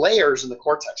different layers in the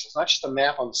cortex. It's not just a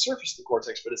map on the surface of the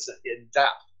cortex, but it's in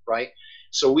depth, right?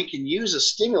 So we can use a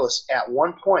stimulus at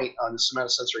one point on the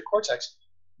somatosensory cortex.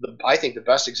 I think the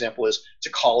best example is to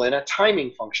call in a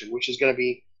timing function, which is going to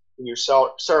be in your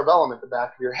cerebellum at the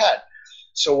back of your head.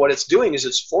 So what it's doing is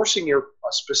it's forcing a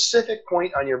specific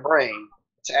point on your brain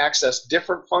to access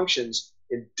different functions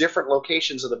in different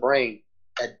locations of the brain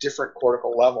at different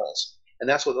cortical levels. And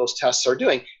that's what those tests are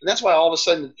doing. And that's why all of a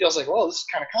sudden it feels like, well, this is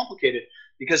kind of complicated,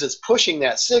 because it's pushing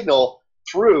that signal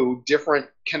through different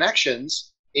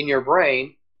connections in your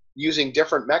brain using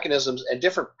different mechanisms, and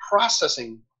different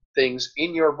processing things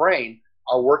in your brain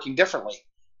are working differently.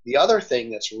 The other thing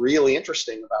that's really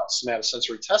interesting about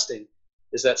somatosensory testing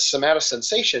is that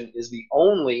somatosensation is the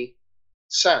only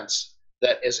sense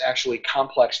that is actually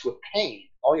complexed with pain.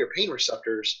 All your pain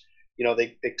receptors, you know,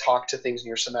 they talk to things in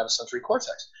your somatosensory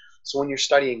cortex. So when you're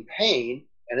studying pain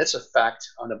and its effect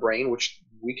on the brain, which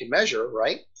we can measure,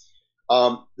 right?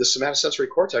 The somatosensory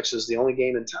cortex is the only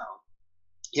game in town.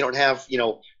 You don't have, you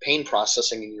know, pain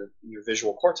processing in your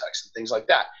visual cortex and things like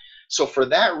that. So for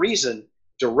that reason,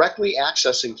 directly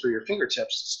accessing through your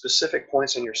fingertips specific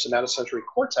points in your somatosensory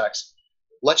cortex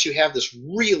lets you have this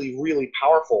really, really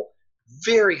powerful,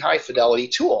 very high fidelity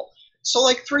tool. So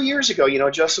like 3 years ago, you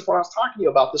know, Joseph, when I was talking to you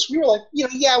about this, we were like, you know,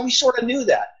 yeah, we sort of knew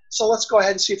that. So let's go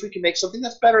ahead and see if we can make something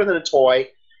that's better than a toy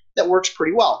that works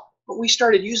pretty well. But we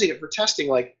started using it for testing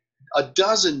like a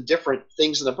dozen different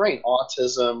things in the brain: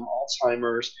 autism,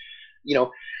 Alzheimer's. You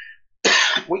know,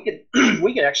 we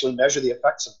could actually measure the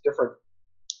effects of different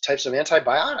types of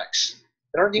antibiotics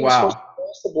that aren't even supposed to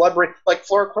cross the blood-brain, like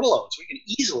fluoroquinolones. We can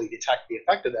easily detect the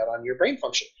effect of that on your brain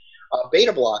function.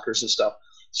 Beta blockers and stuff.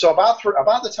 So about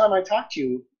the time I talked to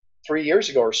you 3 years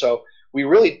ago or so, we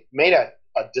really made a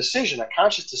decision, a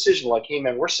conscious decision, like, hey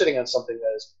man, we're sitting on something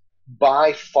that is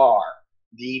by far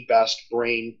the best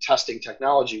brain testing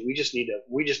technology. We just need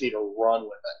to run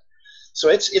with it. So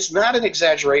it's not an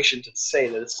exaggeration to say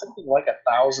that it's something like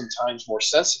 1,000 times more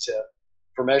sensitive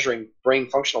for measuring brain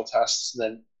functional tests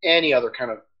than any other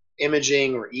kind of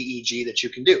imaging or EEG that you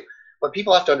can do. But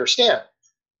people have to understand,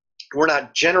 we're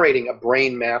not generating a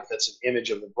brain map that's an image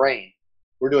of the brain.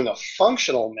 We're doing a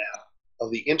functional map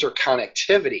of the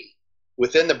interconnectivity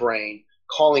within the brain,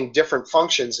 calling different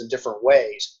functions in different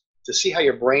ways to see how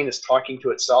your brain is talking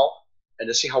to itself and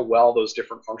to see how well those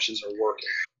different functions are working.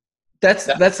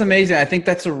 That's amazing. I think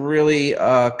that's a really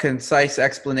concise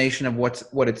explanation of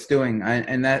what it's doing,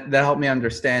 and that helped me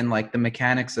understand like the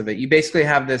mechanics of it. You basically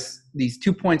have these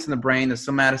 2 points in the brain, the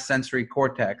somatosensory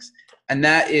cortex, and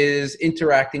that is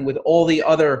interacting with all the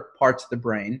other parts of the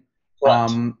brain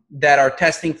that are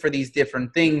testing for these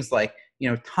different things, like, you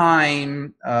know,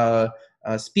 time,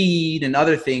 speed, and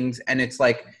other things. And it's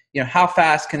like, you know, how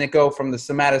fast can it go from the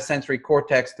somatosensory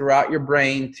cortex throughout your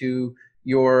brain to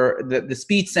the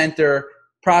speech center,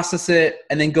 process it,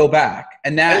 and then go back.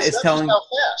 And that is telling how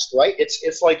fast, right?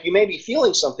 It's like you may be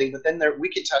feeling something, but then we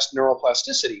can test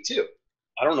neuroplasticity too.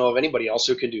 I don't know of anybody else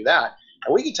who can do that.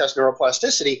 And we can test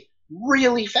neuroplasticity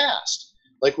really fast.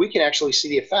 Like we can actually see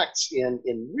the effects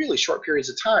in really short periods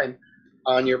of time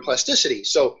on your plasticity.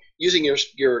 So using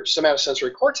your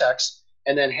somatosensory cortex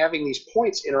and then having these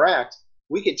points interact,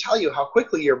 we can tell you how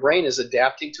quickly your brain is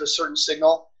adapting to a certain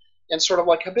signal and sort of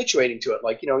like habituating to it.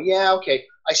 Like, you know, yeah, okay,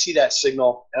 I see that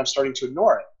signal and I'm starting to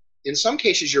ignore it. In some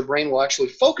cases, your brain will actually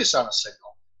focus on a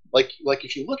signal. Like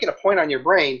if you look at a point on your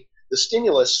brain, the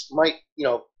stimulus might, you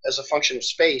know, as a function of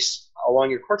space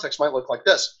along your cortex might look like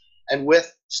this. And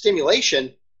with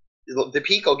stimulation, the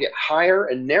peak will get higher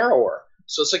and narrower.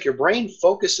 So it's like your brain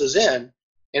focuses in,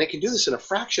 and it can do this in a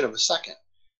fraction of a second.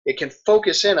 It can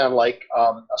focus in on like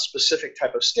a specific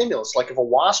type of stimulus. Like if a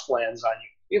wasp lands on you,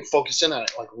 you can focus in on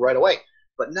it like right away.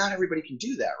 But not everybody can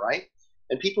do that, right?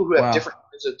 And people who have different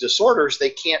kinds of disorders,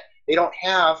 they don't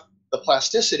have the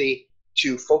plasticity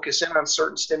to focus in on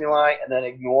certain stimuli and then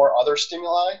ignore other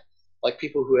stimuli. Like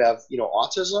people who have, you know,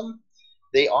 autism,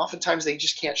 they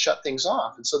just can't shut things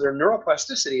off. And so their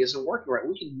neuroplasticity isn't working right.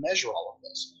 We can measure all of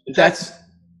this. In fact,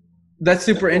 that's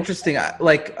super interesting.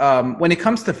 Like when it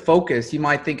comes to focus, you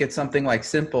might think it's something like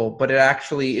simple, but it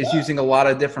actually is using a lot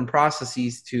of different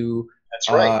processes to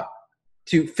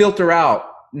filter out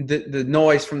the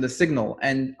noise from the signal.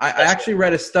 And I actually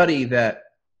read a study that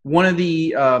one of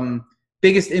the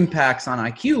biggest impacts on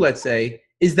IQ, let's say,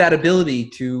 is that ability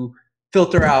to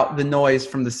filter out the noise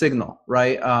from the signal,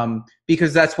 right?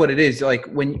 Because that's what it is. Like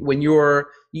when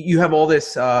you have all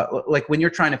this, like when you're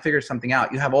trying to figure something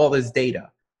out, you have all this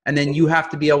data, and then you have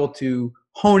to be able to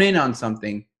hone in on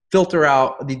something, filter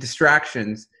out the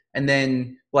distractions, and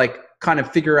then like kind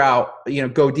of figure out,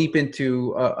 go deep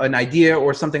into an idea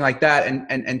or something like that,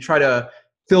 and try to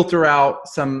filter out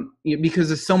some, because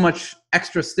there's so much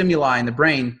extra stimuli in the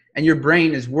brain, and your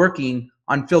brain is working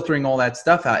on filtering all that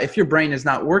stuff out. If your brain is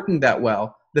not working that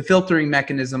well, the filtering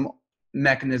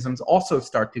mechanisms also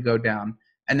start to go down,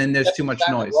 and then there's too much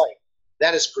noise. Right.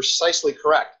 That is precisely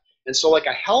correct. And so like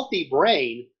a healthy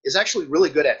brain is actually really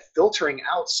good at filtering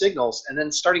out signals and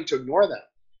then starting to ignore them.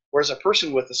 Whereas a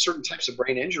person with a certain types of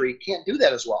brain injury can't do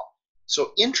that as well.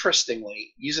 So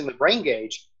interestingly, using the brain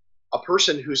gauge, a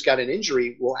person who's got an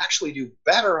injury will actually do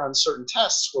better on certain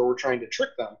tests where we're trying to trick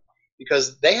them,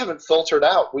 because they haven't filtered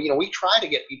out. We try to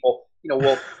get people,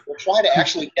 we'll try to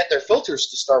actually get their filters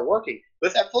to start working. But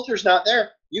if that filter's not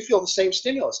there, you feel the same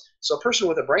stimulus. So a person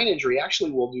with a brain injury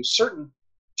actually will do certain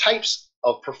types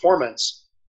of performance,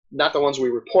 not the ones we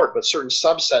report, but certain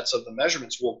subsets of the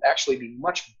measurements will actually be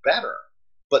much better.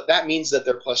 But that means that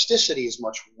their plasticity is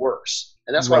much worse.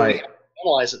 And that's why we have to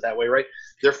analyze it that way, right?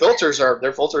 Their filters are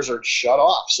shut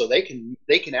off, so they can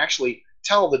actually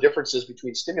tell the differences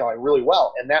between stimuli really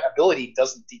well, and that ability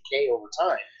doesn't decay over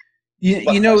time.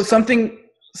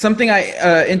 Something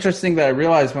interesting that I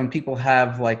realized when people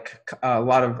have like a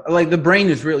lot of, like, the brain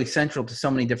is really central to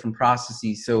so many different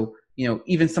processes. So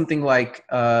even something like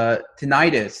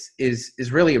tinnitus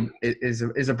is really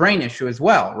a brain issue as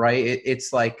well, right?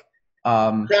 It's like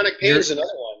chronic pain is another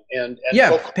one. And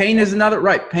pain is another,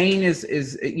 right? Pain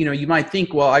is you might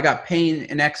think, well, I got pain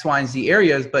in X, Y, and Z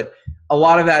areas, but a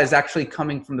lot of that is actually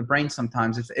coming from the brain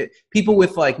sometimes. People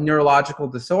with like neurological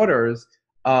disorders,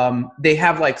 they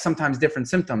have like sometimes different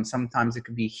symptoms. Sometimes it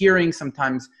could be hearing,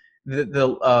 sometimes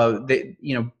the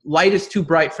light is too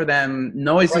bright for them,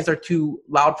 noises are too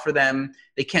loud for them,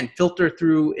 they can't filter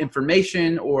through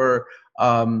information or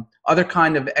other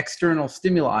kind of external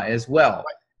stimuli as well.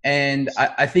 And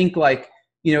I think like,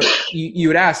 you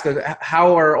would ask,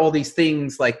 how are all these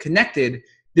things like connected?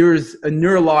 There's a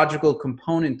neurological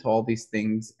component to all these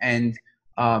things, and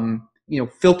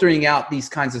filtering out these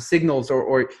kinds of signals,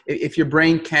 or if your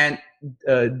brain can't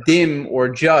dim or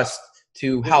adjust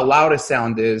to how loud a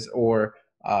sound is, or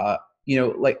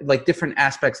like different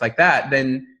aspects like that,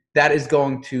 then that is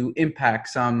going to impact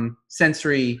some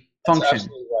sensory function.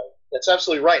 That's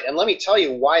absolutely right. And let me tell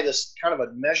you why this kind of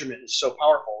a measurement is so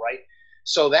powerful, right?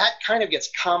 So that kind of gets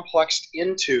complexed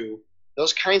into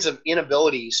those kinds of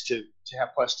inabilities to have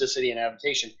plasticity and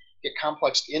adaptation get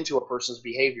complexed into a person's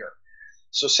behavior.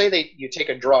 So say you take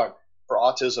a drug for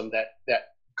autism that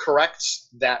corrects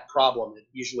that problem,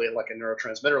 usually at like a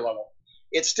neurotransmitter level.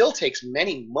 It still takes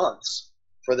many months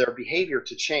for their behavior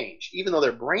to change, even though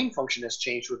their brain function has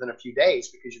changed within a few days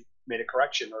because you made a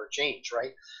correction or a change,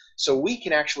 right? So we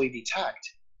can actually detect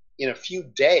in a few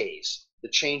days the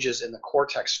changes in the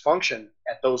cortex function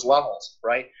at those levels,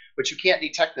 right? But you can't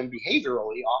detect them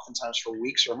behaviorally, oftentimes for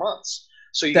weeks or months.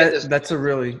 So you get this. That's a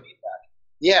really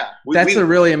feedback. That's a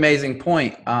really amazing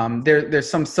point. There's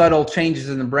some subtle changes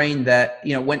in the brain that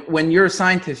when you're a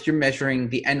scientist, you're measuring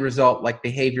the end result, like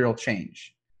behavioral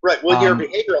change. Right. When you're a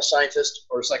behavioral scientist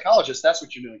or a psychologist, that's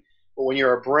what you're doing. But when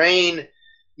you're a brain,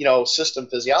 system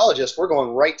physiologist, we're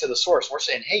going right to the source. We're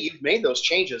saying, hey, you've made those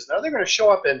changes. Now they're going to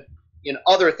show up in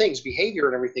other things, behavior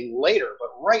and everything later. But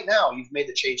right now, you've made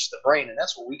the change to the brain, and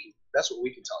that's what we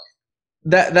can tell you.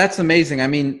 That's amazing. I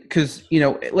mean, because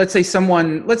let's say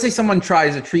someone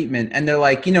tries a treatment and they're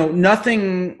like,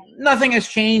 nothing has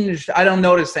changed. I don't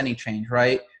notice any change,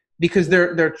 right? Because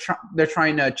they're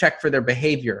trying to check for their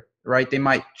behavior, right? They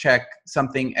might check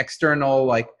something external,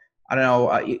 like I don't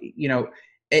know,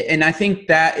 and I think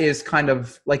that is kind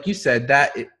of like you said,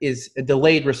 that is a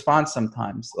delayed response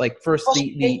sometimes. Like first,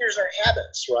 behaviors are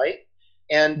habits, right?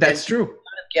 And that's true. You kind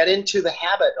of get into the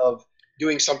habit of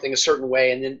doing something a certain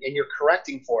way, and you're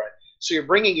correcting for it. So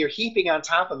you're heaping on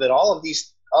top of it all of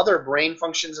these other brain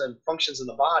functions and functions in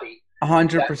the body.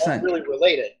 100%. Really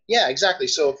related. Yeah, exactly.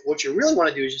 So what you really want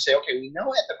to do is you say, okay, we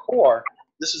know at the core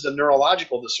this is a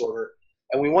neurological disorder,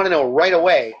 and we want to know right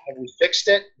away, have we fixed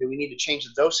it? Do we need to change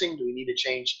the dosing? Do we need to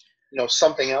change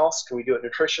something else? Can we do it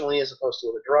nutritionally as opposed to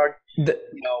with a drug?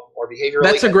 Or behaviorally?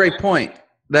 That's a great point.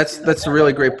 That's a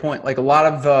really great point. Like a lot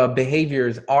of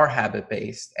behaviors are habit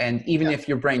based, and even if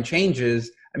your brain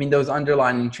changes, I mean, those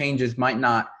underlying changes might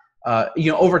not,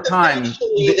 over time.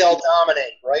 Eventually they'll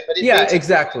dominate, right? But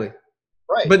exactly.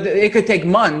 Right. But it could take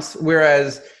months,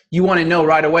 whereas you want to know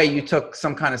right away you took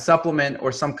some kind of supplement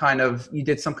or you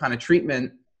did some kind of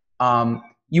treatment,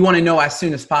 you want to know as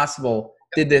soon as possible,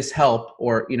 did this help,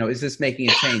 or, is this making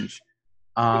a change?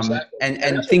 Exactly.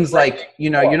 And things like,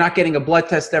 you're not getting a blood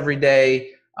test every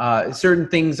day. Certain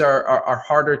things are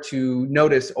harder to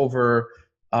notice over,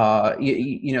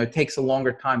 it takes a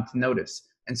longer time to notice.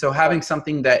 And so having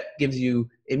something that gives you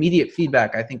immediate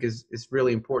feedback, I think is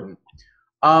really important.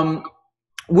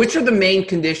 Which are the main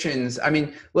conditions? I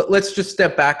mean, let's just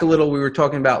step back a little. We were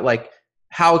talking about like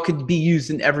how it could be used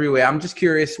in every way. I'm just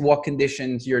curious what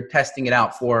conditions you're testing it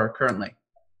out for currently.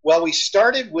 Well, we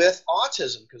started with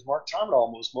autism because Mark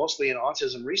Tomadol was mostly an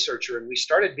autism researcher, and we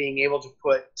started being able to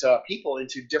put people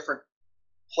into different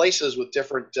places with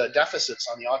different deficits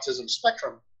on the autism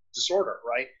spectrum disorder,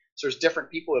 right? So there's different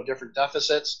people who have different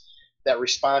deficits that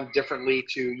respond differently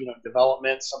to,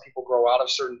 development. Some people grow out of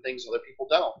certain things, other people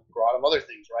don't grow out of other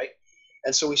things, right?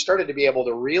 And so we started to be able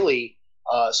to really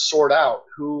sort out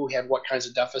who had what kinds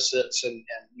of deficits and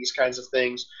these kinds of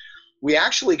things. We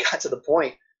actually got to the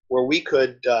point where we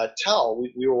could tell,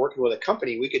 we were working with a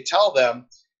company, we could tell them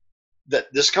that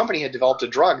this company had developed a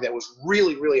drug that was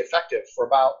really, really effective for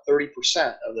about 30%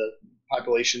 of the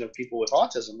population of people with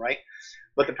autism, right?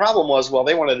 But the problem was, well,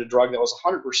 they wanted a drug that was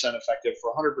 100% effective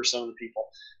for 100% of the people.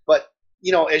 But,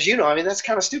 as you know, I mean, that's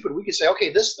kind of stupid. We could say,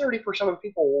 okay, this 30% of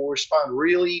people will respond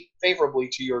really favorably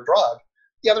to your drug.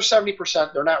 The other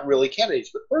 70%, they're not really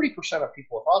candidates. But 30% of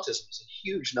people with autism is a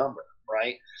huge number,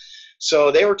 right? So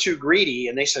they were too greedy,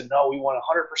 and they said, no, we want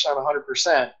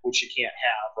 100%, which you can't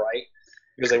have, right?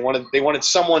 Because they wanted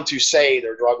someone to say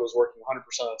their drug was working 100% of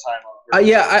the time.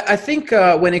 Yeah, I think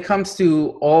when it comes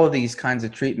to all of these kinds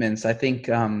of treatments, I think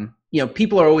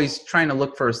people are always trying to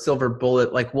look for a silver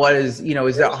bullet. Like, what is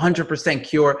is that 100%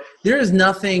 cure? There is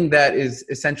nothing that is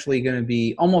essentially going to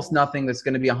be, almost nothing that's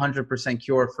going to be 100%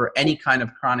 cure for any kind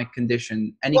of chronic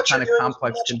condition, any kind of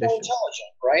complex condition. More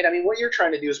intelligent, right? I mean, what you're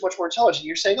trying to do is much more intelligent.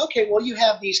 You're saying, okay, well, you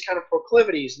have these kind of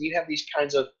proclivities, and you have these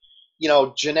kinds of,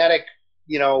 genetic,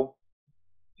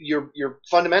 you're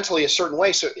fundamentally a certain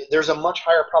way, so there's a much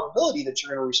higher probability that you're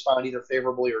going to respond either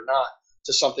favorably or not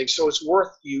to something. So it's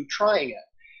worth you trying it.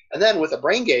 And then with a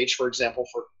brain gauge, for example,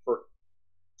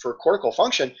 for cortical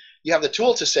function, you have the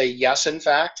tool to say, yes, in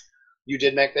fact, you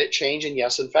did make that change, and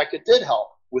yes, in fact, it did help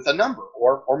with a number,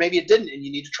 or maybe it didn't, and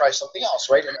you need to try something else,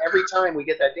 right? And every time we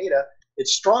get that data,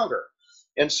 it's stronger.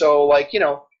 And so,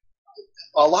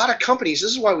 a lot of companies,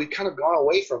 this is why we've kind of gone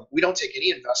away from, we don't take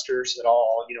any investors at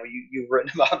all. You've written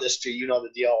about this too. You know the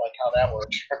deal, like how that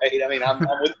works, right? I mean, I'm with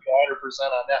you 100%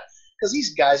 on that, because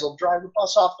these guys will drive the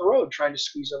bus off the road trying to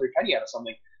squeeze every penny out of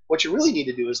something. What you really need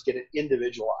to do is get it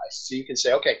individualized. So you can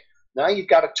say, okay, now you've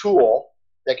got a tool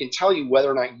that can tell you whether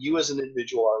or not you as an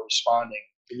individual are responding.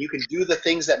 And you can do the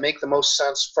things that make the most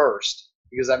sense first,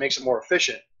 because that makes it more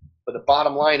efficient. But the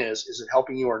bottom line is it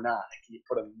helping you or not? Can you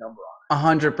put a number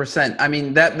on it? 100%. I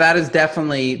mean, that is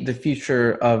definitely the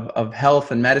future of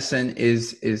health and medicine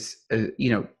is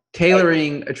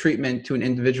tailoring a treatment to an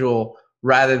individual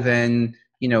rather than,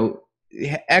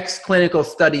 X clinical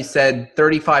study said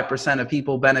 35% of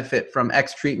people benefit from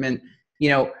X treatment,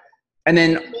 and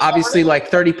then obviously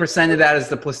like 30% of that is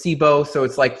the placebo. So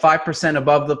it's like 5%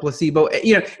 above the placebo.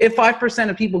 If 5%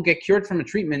 of people get cured from a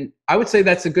treatment, I would say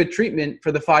that's a good treatment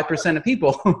for the 5% of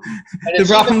people. The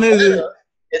problem is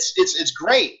it's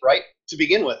great, right, to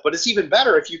begin with, but it's even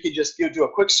better if you could just do a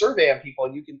quick survey on people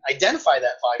and you can identify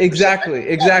that 5%. Exactly.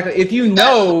 If you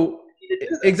know,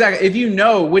 if you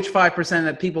know which 5%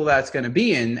 of people that's going to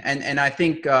be in, and I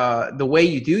think the way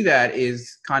you do that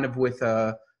is kind of with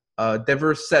a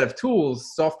diverse set of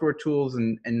tools, software tools,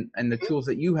 and the tools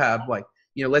that you have, like,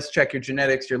 let's check your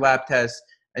genetics, your lab tests,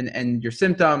 and your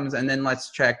symptoms, and then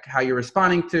let's check how you're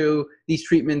responding to these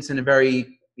treatments in a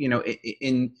very,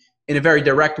 in a very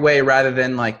direct way, rather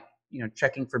than like,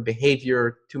 checking for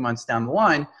behavior 2 months down the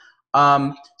line.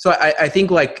 So I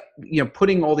think like,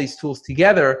 putting all these tools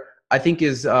together, I think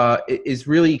is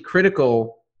really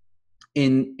critical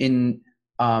in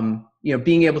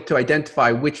being able to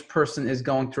identify which person is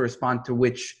going to respond to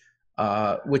which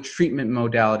treatment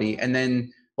modality. And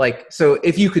then so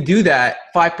if you could do that,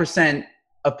 5%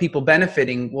 of people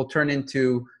benefiting will turn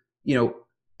into,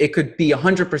 it could be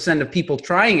 100% of people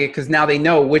trying it, because now they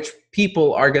know which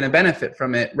people are going to benefit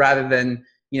from it, rather than,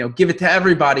 give it to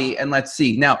everybody and let's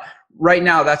see. Now, right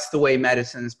now, that's the way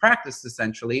medicine is practiced,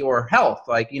 essentially, or health.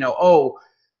 Like,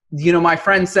 my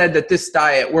friend said that this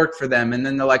diet worked for them, and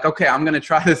then they're like, okay, I'm going to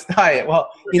try this diet. Well,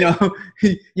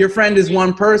 your friend is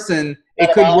one person.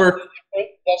 It could work.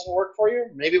 It doesn't work for you.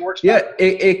 Maybe it works. Yeah,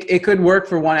 it could work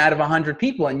for 1 out of 100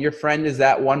 people, and your friend is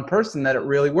that one person that it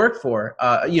really worked for.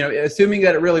 Assuming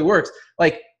that it really works.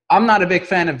 Like, I'm not a big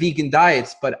fan of vegan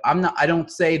diets, but I don't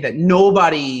say that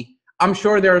nobody, I'm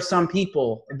sure there are some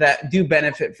people that do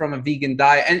benefit from a vegan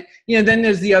diet. And, then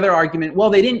there's the other argument. Well,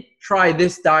 they didn't try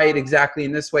this diet exactly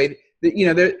in this way. They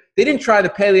didn't try the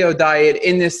paleo diet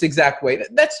in this exact way.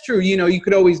 That's true. You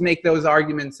could always make those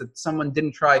arguments that someone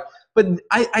didn't try. But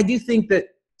I do think that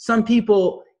some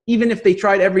people, even if they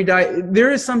tried every diet,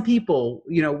 there is some people,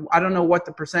 I don't know what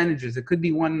the percentage is. It could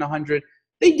be 1 in 100.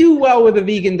 They do well with a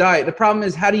vegan diet. The problem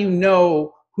is, how do you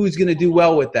know who's going to do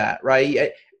well with that,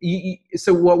 right?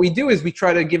 So what we do is we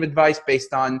try to give advice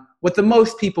based on what the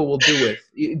most people will do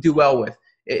well with.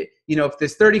 If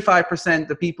there's 35%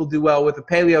 of people do well with a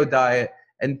paleo diet,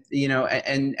 and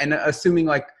and assuming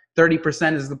like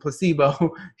 30% is the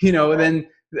placebo, then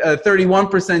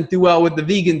 31% do well with the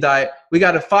vegan diet. We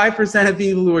got a 5% of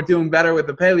people who are doing better with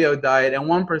the paleo diet, and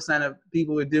 1% of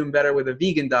people who are doing better with a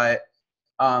vegan diet.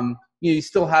 You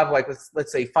still have, like,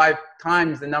 let's say 5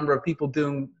 times the number of people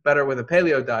doing better with a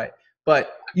paleo diet.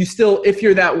 But you still, if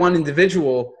you're that one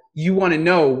individual, you want to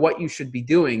know what you should be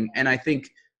doing. And I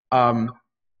think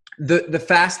the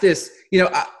fastest,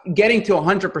 getting to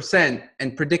 100%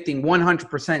 and predicting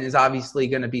 100% is obviously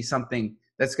going to be something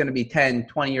that's going to be 10,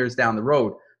 20 years down the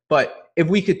road. But if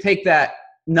we could take that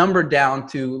number down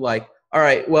to, like, all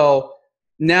right, well,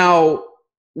 now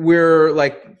we're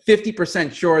like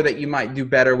 50% sure that you might do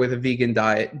better with a vegan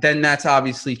diet, then that's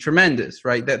obviously tremendous,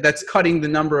 right? That's cutting the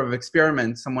number of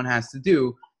experiments someone has to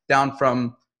do down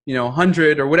from,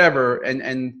 100 or whatever,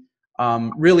 and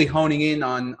really honing in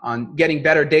on getting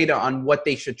better data on what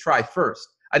they should try first.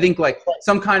 I think, like,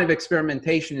 some kind of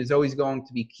experimentation is always going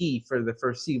to be key for the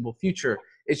foreseeable future.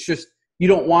 It's just, you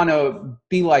don't want to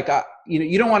be like,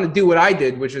 you don't want to do what I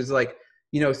did, which is like,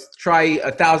 try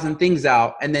 1,000 things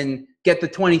out and then get the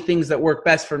 20 things that work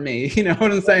best for me. You know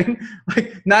what I'm saying?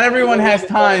 Like, not everyone has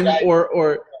time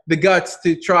or the guts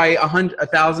to try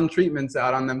 1,000 treatments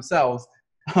out on themselves,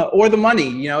 or the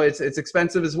money. It's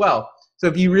expensive as well. So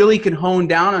if you really can hone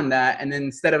down on that, and then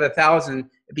instead of 1,000,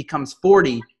 it becomes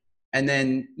 40, and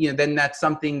then then that's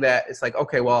something that it's like,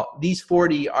 okay, well, these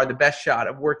 40 are the best shot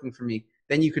of working for me.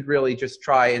 Then you could really just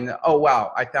try, and oh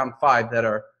wow, I found 5 that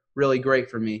are really great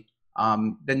for me.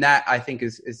 Then that, I think,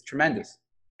 is tremendous.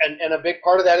 And a big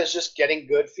part of that is just getting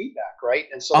good feedback, right?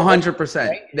 And so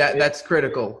 100%. That's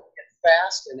critical.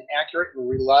 Fast and accurate and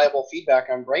reliable feedback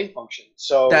on brain function.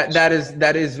 So that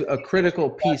is a critical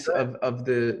piece of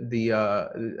this,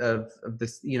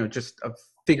 just of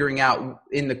figuring out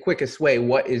in the quickest way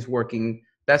what is working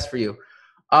best for you.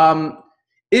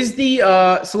 Is the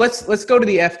so let's go to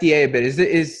the FDA a bit.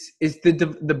 Is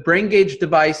the Brain Gauge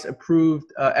device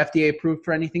approved, FDA approved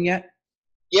for anything yet?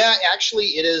 Yeah,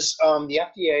 actually, it is. The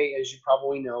FDA, as you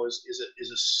probably know,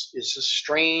 is a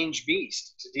strange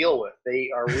beast to deal with.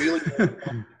 They are really going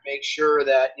to make sure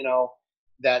that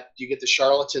that you get the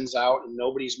charlatans out and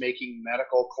nobody's making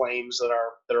medical claims that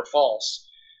are false.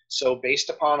 So, based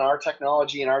upon our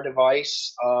technology and our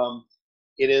device,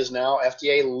 it is now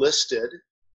FDA listed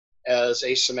as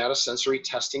a somatosensory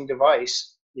testing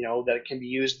device. That it can be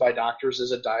used by doctors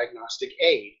as a diagnostic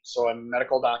aid. So a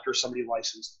medical doctor, somebody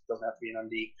licensed, doesn't have to be an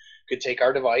MD, could take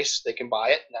our device. They can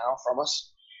buy it now from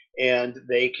us, and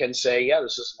they can say, yeah,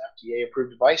 this is an FDA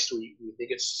approved device. We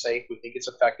think it's safe. We think it's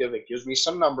effective. It gives me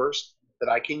some numbers that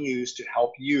I can use to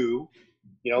help you,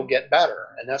 get better.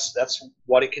 And that's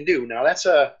what it can do. Now that's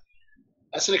an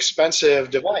expensive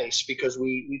device, because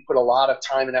we put a lot of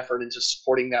time and effort into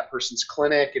supporting that person's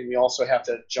clinic, and we also have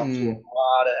to jump through a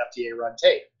lot of FDA red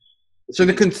tape. So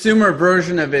the consumer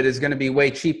version of it is going to be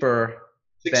way cheaper.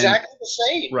 It's exactly the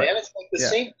same, right. Man. It's like the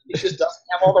same. It just doesn't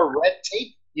have all the red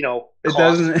tape, It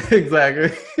doesn't,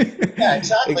 exactly. Yeah,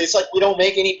 exactly. It's like we don't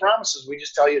make any promises. We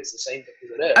just tell you it's the same thing as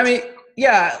it is. I mean,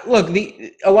 yeah, look,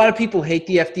 a lot of people hate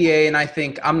the FDA, and I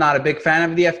think I'm not a big fan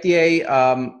of the FDA.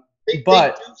 They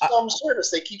do some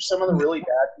service. They keep some of the really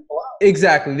bad people out.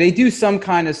 Exactly. They do some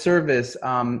kind of service.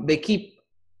 They keep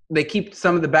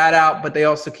some of the bad out, but they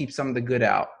also keep some of the good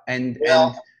out. And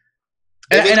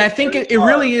I think it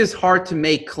really is hard to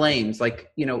make claims.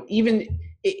 Like, even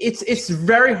it's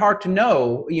very hard to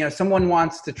know, someone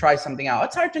wants to try something out.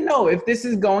 It's hard to know if this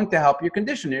is going to help your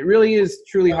condition. It really is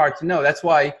truly hard to know. That's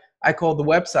why I call the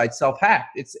website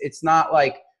Self-Hacked. It's not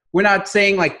like, we're not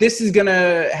saying like this is going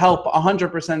to help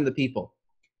 100% of the people.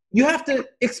 You have to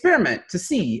experiment to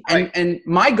see. And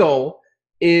my goal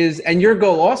is, and your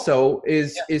goal also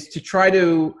is to try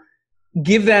to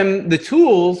give them the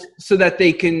tools so that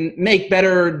they can make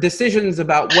better decisions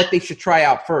about what they should try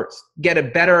out first, get a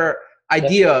better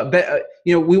idea.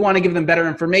 We want to give them better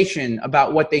information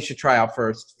about what they should try out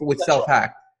first with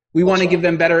Self-Hacked. We want to give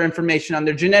them better information on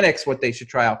their genetics, what they should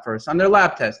try out first, on their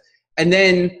lab test. And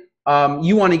then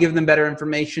you want to give them better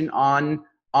information on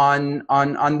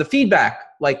the feedback,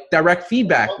 like direct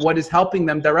feedback, what is helping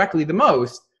them directly the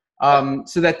most,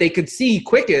 so that they could see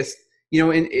quickest.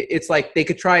 It's like they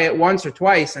could try it once or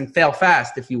twice and fail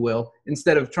fast, if you will,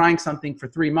 instead of trying something for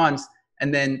 3 months.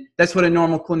 And then that's what a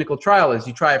normal clinical trial is.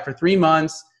 You try it for 3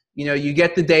 months, you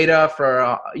get the data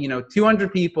for,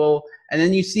 200 people, and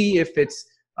then you see if it's,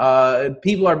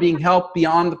 people are being helped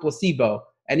beyond the placebo.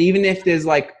 And even if there's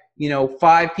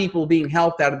 5 people being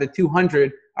helped out of the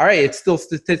 200, all right, it's still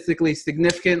statistically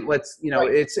significant.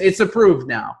 It's approved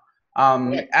now,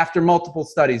 after multiple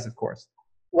studies, of course.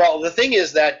 Well, the thing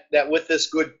is that with this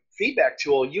good feedback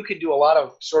tool, you can do a lot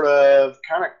of sort of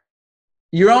kind of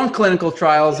your own clinical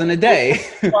trials in a day.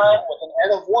 With an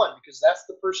N of 1, because that's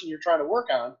the person you're trying to work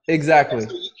on. Exactly.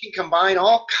 And so you can combine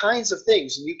all kinds of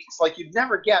things, and it's like you'd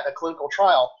never get a clinical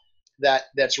trial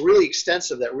that's really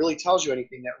extensive, that really tells you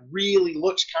anything, that really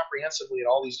looks comprehensively at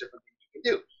all these different things you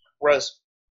can do. Whereas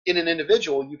in an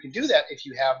individual, you can do that if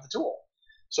you have the tool.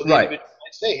 So the individual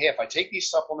might say, hey, if I take these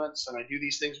supplements and I do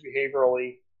these things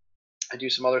behaviorally, I do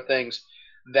some other things,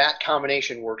 that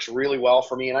combination works really well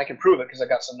for me, and I can prove it because I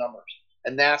got some numbers.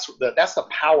 And that's the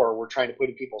power we're trying to put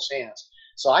in people's hands.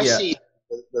 So I see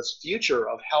this future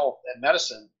of health and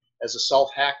medicine as a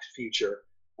self-hacked future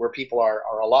where people are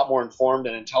a lot more informed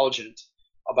and intelligent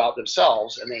about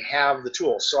themselves, and they have the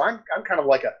tools. So I'm kind of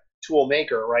like a tool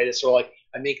maker, right? It's sort of like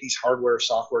I make these hardware,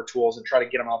 software tools and try to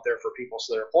get them out there for people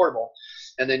so they're affordable.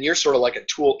 And then you're sort of like a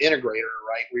tool integrator,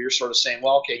 right? Where you're sort of saying,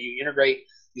 well, okay, you integrate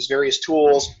these various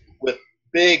tools with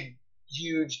big,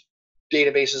 huge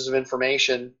databases of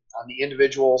information on the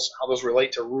individuals, how those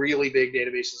relate to really big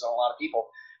databases on a lot of people.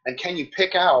 And can you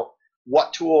pick out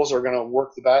what tools are going to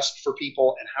work the best for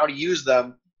people and how to use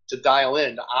them to dial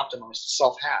in, to optimize, to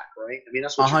self-hack, right? I mean,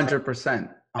 that's what 100%.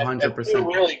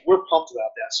 100%. We're pumped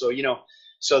about that. So,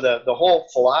 so the whole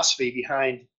philosophy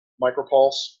behind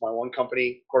Micropulse, my one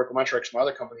company, Cortical Metrics, my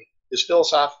other company, is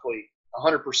philosophically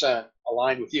 100%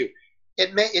 aligned with you.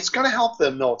 It's going to help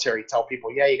the military tell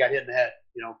people, yeah, you got hit in the head,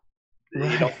 you don't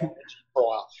want it for a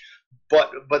while.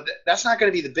 But that's not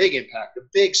going to be the big impact. The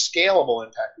big scalable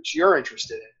impact, which you're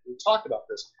interested in, we talked about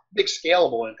this, big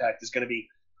scalable impact is going to be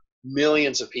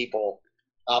millions of people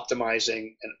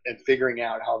optimizing and figuring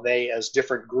out how they, as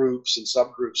different groups and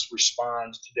subgroups,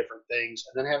 respond to different things,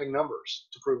 and then having numbers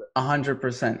to prove it.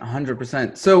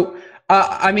 100%. So,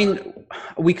 I mean,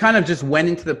 we kind of just went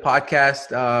into the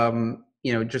podcast,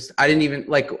 I didn't even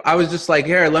I was just like,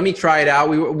 here, let me try it out.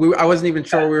 I wasn't even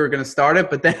sure we were going to start it,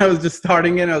 but then I was just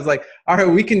starting it. And I was like, all right,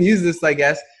 we can use this, I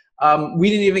guess. We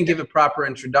didn't even give a proper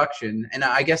introduction, and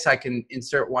I guess I can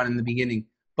insert one in the beginning,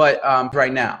 but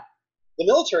right now. The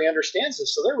military understands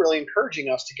this, so they're really encouraging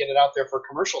us to get it out there for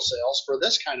commercial sales for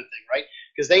this kind of thing, right?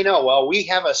 Because they know, well, we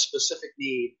have a specific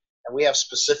need, and we have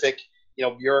specific,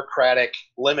 bureaucratic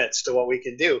limits to what we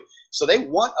can do. So they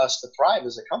want us to thrive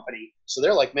as a company. So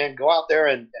they're like, man, go out there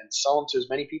and sell them to as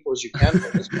many people as you can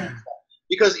for this kind of stuff.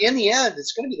 Because in the end,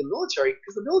 it's going to be the military,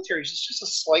 because the military is just a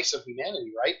slice of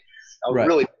humanity, right? Right.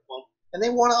 Really, and they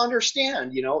want to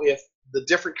understand, if the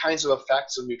different kinds of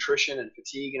effects of nutrition and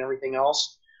fatigue and everything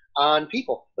else on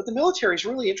people. But the military is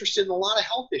really interested in a lot of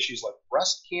health issues like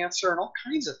breast cancer and all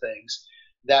kinds of things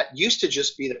that used to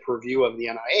just be the purview of the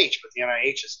NIH, but the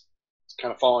NIH has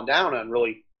kind of fallen down on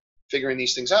really figuring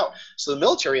these things out. So the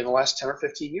military in the last 10 or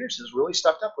 15 years has really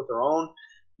stepped up with their own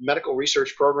medical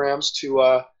research programs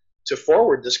to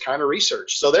forward this kind of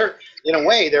research. So they're, in a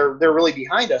way, they're really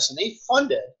behind us, and they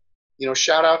funded,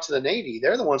 shout out to the Navy.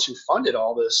 They're the ones who funded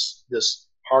all this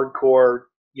hardcore,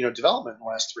 development in the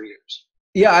last 3 years.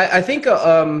 Yeah, I think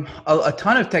a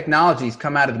ton of technologies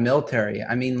come out of the military.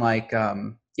 I mean,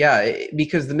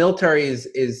 because the military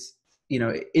is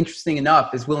interesting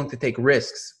enough, is willing to take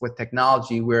risks with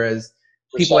technology, whereas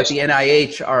people like the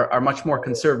NIH are much more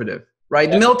conservative, right?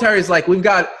 Yeah. The military is like, we've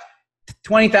got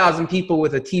 20,000 people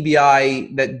with a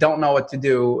TBI that don't know what to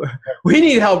do. We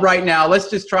need help right now. Let's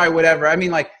just try whatever. I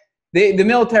mean, the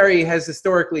military has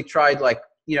historically tried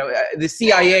the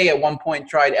CIA at one point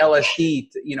tried LSD,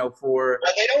 for.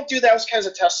 They don't do those kinds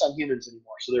of tests on humans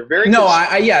anymore, so they're very. No,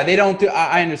 they don't do.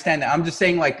 I understand that. I'm just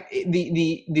saying,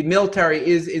 the military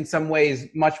is in some ways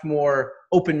much more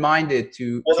open-minded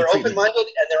to. Well, they're open-minded,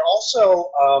 and they're also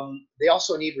they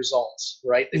also need results,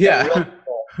 right? They've got real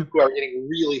people who are getting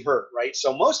really hurt, right?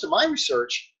 So most of my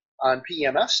research on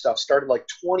PEMF stuff started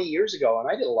 20 years ago, and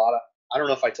I did a lot of. I don't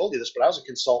know if I told you this, but I was a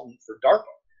consultant for DARPA.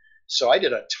 So I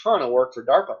did a ton of work for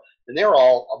DARPA, and they were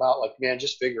all about man,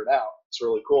 just figure it out. It's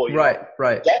really cool. Right.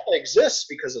 DARPA exists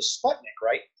because of Sputnik,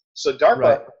 right? So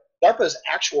DARPA DARPA's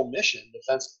actual mission,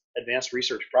 Defense Advanced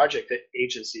Research Project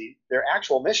Agency, their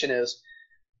actual mission is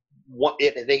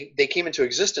they came into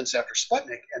existence after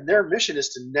Sputnik, and their mission is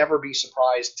to never be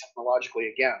surprised technologically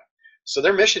again. So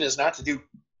their mission is not to do,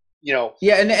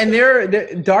 Yeah, and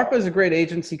DARPA is a great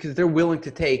agency because they're willing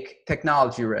to take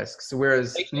technology risks,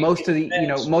 whereas most of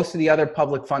the other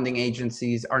public funding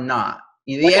agencies are not.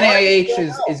 The NIH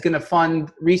is going to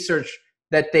fund research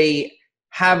that they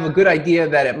have a good idea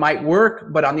that it might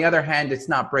work, but on the other hand, it's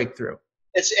not breakthrough.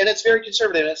 It's very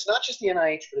conservative. And it's not just the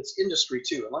NIH, but it's industry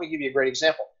too. And let me give you a great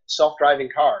example. Self-driving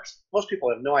cars. Most people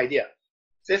have no idea.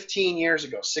 16 years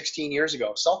ago,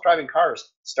 self-driving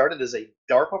cars started as a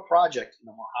DARPA project in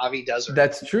the Mojave Desert.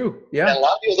 That's true. Yeah. And a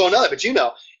lot of people don't know that, but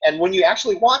And when you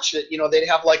actually watch it, they'd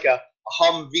have like a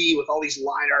Humvee with all these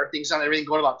LiDAR things on it, everything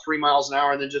going about 3 miles an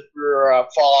hour, and then just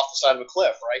fall off the side of a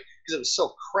cliff, right? Because it was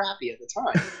so crappy at the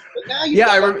time. But now you've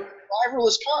got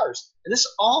driverless cars. And this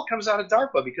all comes out of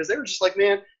DARPA because they were just like,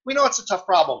 man, we know it's a tough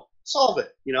problem. Solve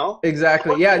it,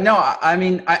 Exactly. Yeah, no, I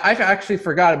mean, I actually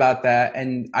forgot about that.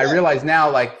 And I realize now,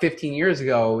 like 15 years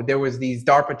ago, there was these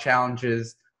DARPA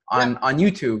challenges on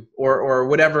YouTube or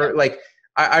whatever. Yeah. Like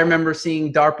I remember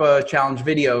seeing DARPA challenge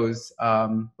videos.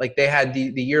 Like they had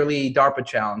the yearly DARPA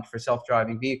challenge for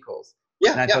self-driving vehicles.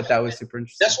 Yeah. And I thought that was super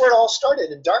interesting. That's where it all started.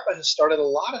 And DARPA has started a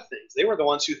lot of things. They were the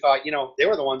ones who thought, they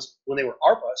were the ones when they were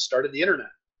ARPA started the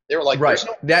internet. They were like, right.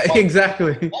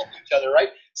 Exactly. Each other, right?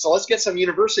 So let's get some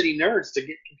university nerds to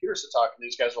get computers to talk. And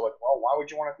these guys are like, well, why would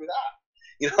you want to do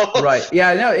that? Right.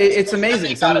 Yeah, no, it's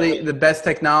amazing. Some of the best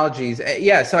technologies.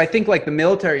 Yeah. So I think like the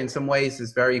military in some ways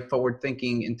is very forward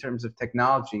thinking in terms of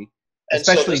technology,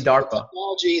 especially DARPA.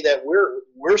 Technology that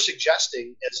we're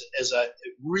suggesting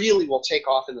really will take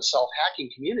off in the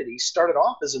self-hacking community started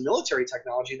off as a military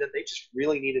technology that they just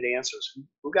really needed answers.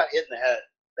 Who got hit in the head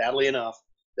badly enough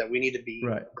that we need to be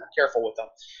careful with them.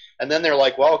 And then they're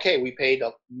like, well, okay, we paid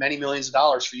many millions of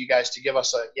dollars for you guys to give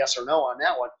us a yes or no on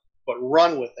that one, but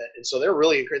run with it. And so they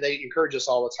encourage us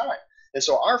all the time. And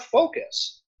so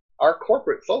our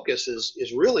corporate focus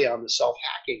is really on the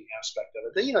self-hacking aspect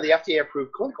of it. The FDA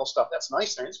approved clinical stuff, that's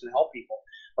nice and it's going to help people.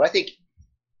 But I think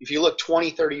if you look 20,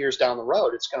 30 years down the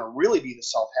road, it's going to really be the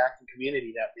self-hacking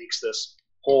community that makes this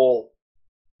whole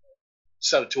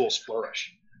set of tools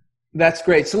flourish. That's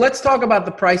great. So let's talk about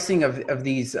the pricing of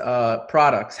these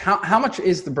products. How much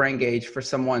is the brain gauge for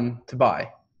someone to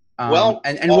buy?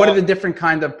 And what are the different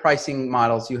kind of pricing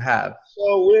models you have?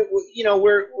 So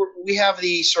we have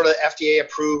the sort of FDA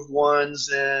approved ones,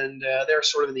 and they're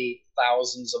sort of in the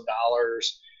thousands of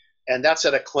dollars, and that's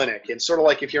at a clinic. And sort of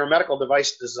like if you're a medical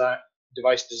device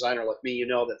designer like me, you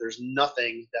know that there's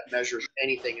nothing that measures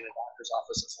anything in a doctor's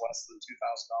office that's less than $2,000.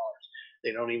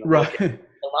 They don't even look at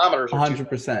thermometers.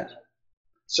 100%.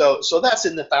 So that's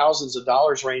in the thousands of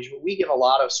dollars range, but we give a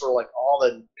lot of sort of like all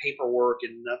the paperwork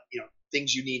and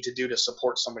things you need to do to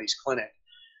support somebody's clinic,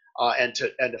 and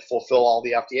to fulfill all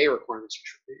the FDA requirements,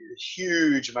 which is a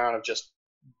huge amount of just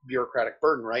bureaucratic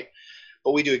burden, right?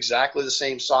 But we do exactly the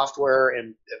same software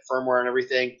and firmware and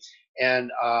everything,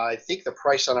 and I think the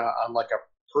price on like a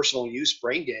personal use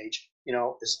brain gauge,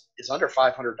 is under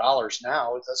 $500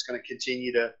 now. That's going to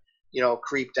continue to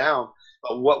creep down.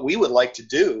 But what we would like to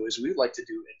do is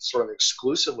sort of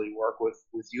exclusively work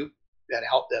with you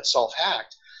that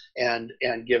self-hacked and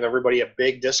give everybody a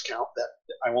big discount that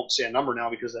I won't say a number now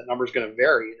because that number is going to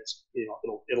vary. And it's,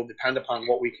 it'll depend upon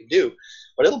what we can do,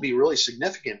 but it'll be really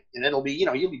significant. And it'll be,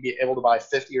 you'll be able to buy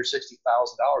 $50,000 or $60,000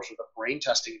 worth of brain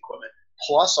testing equipment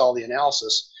plus all the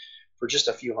analysis for just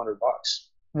a few $100.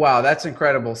 Wow. That's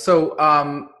incredible. So,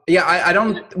 we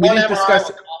didn't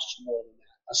discuss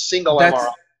a single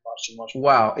MRI.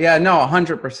 Wow. Yeah, no,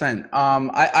 100%.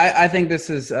 I think this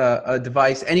is a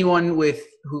device. Anyone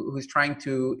who's trying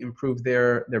to improve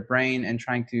their brain and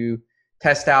trying to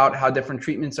test out how different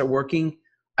treatments are working,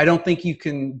 I don't think you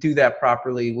can do that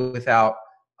properly without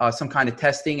some kind of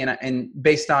testing. And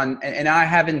based on, and I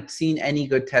haven't seen any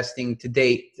good testing to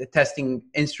date, the testing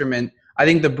instrument. I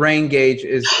think the brain gauge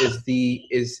is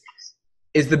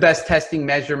the best testing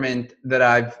measurement that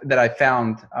I've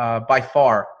found by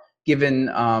far. Given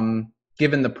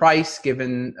the price,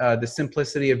 given the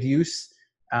simplicity of use,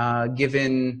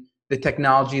 given the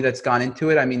technology that's gone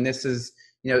into it. I mean, this is,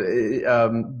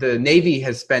 the Navy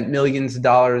has spent millions of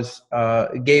dollars,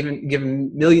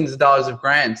 given millions of dollars of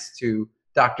grants to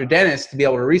Dr. Dennis to be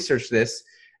able to research this.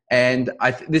 And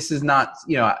this is not,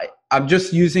 I'm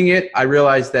just using it. I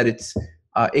realize that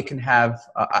it can have,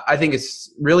 I think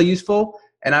it's really useful.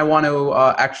 And I want to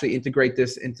actually integrate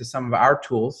this into some of our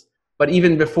tools. But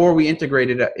even before we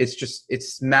integrated it,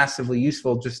 it's massively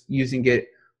useful just using it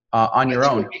on your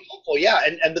own. It would be helpful, yeah.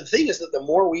 And the thing is that the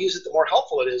more we use it, the more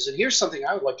helpful it is. And here's something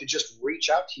I would like to just reach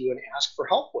out to you and ask for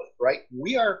help with, right?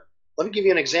 Let me give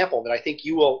you an example that I think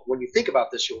you will, when you think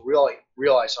about this, you'll really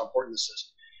realize how important this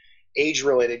is.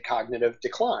 Age-related cognitive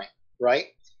decline, right?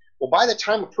 Well, by the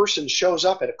time a person shows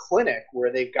up at a clinic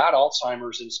where they've got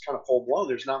Alzheimer's and it's kind of full-blown,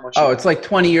 there's not much. Oh, it's like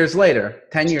 20 years later,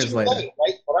 10 years later. Late,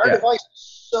 right? But our device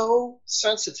is so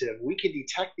sensitive. We can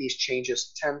detect these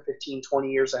changes 10, 15, 20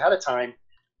 years ahead of time.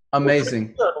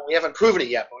 Amazing. We haven't proven it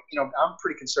yet, but I'm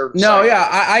pretty conservative. No, yeah,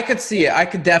 I could see it. I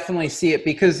could definitely see it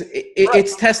because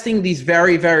it's testing these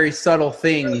very, very subtle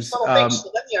things. Really subtle things.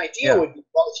 So then the idea would be,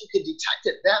 well, if you could detect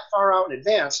it that far out in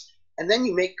advance, and then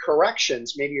you make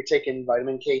corrections. Maybe you're taking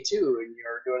vitamin K2 and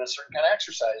you're doing a certain kind of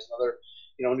exercise, another,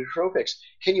 nootropics.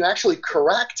 Can you actually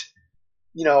correct,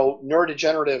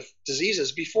 neurodegenerative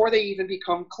diseases before they even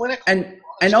become clinical?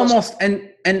 And almost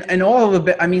and all of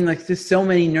the, I mean, like there's so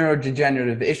many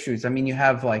neurodegenerative issues. I mean, you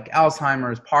have like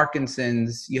Alzheimer's,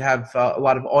 Parkinson's, you have a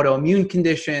lot of autoimmune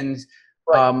conditions.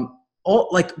 Right.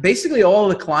 Basically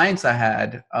all of the clients I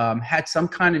had some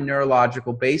kind of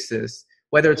neurological basis,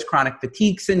 whether it's chronic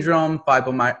fatigue syndrome,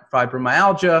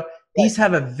 fibromyalgia. These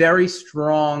have a very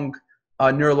strong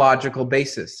neurological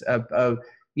basis of a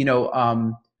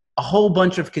whole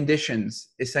bunch of conditions,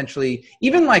 essentially,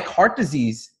 even like heart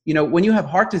disease. When you have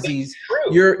heart disease,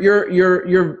 your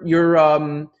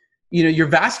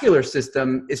vascular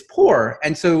system is poor.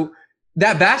 And so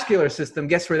that vascular system,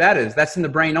 guess where that is? That's in the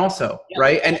brain also,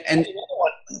 right? And another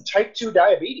one, type 2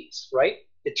 diabetes, right?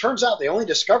 It turns out they only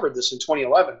discovered this in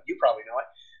 2011. You probably know it.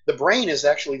 The brain is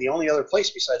actually the only other place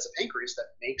besides the pancreas that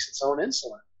makes its own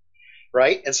insulin,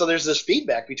 right? And so there's this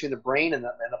feedback between the brain and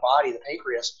the body, the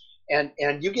pancreas. And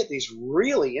you get these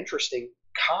really interesting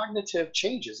cognitive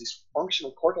changes, these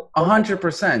functional cortical.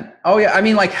 100%. Oh yeah. I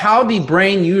mean, like how the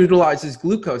brain utilizes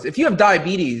glucose. If you have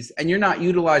diabetes and you're not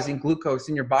utilizing glucose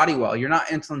in your body well, you're not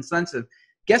insulin sensitive,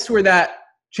 guess where that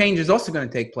change is also going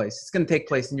to take place? It's going to take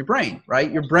place in your brain,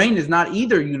 right? Your brain is not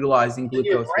either utilizing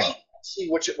glucose well. See,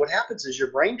 what happens is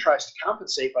your brain tries to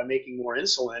compensate by making more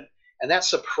insulin, and that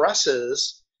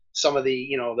suppresses some of the,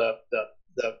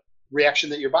 the reaction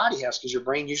that your body has, because your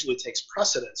brain usually takes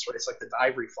precedence, right? It's like the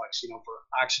dive reflex, for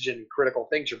oxygen and critical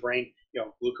things. Your brain,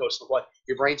 glucose in the blood,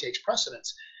 your brain takes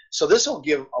precedence. So this will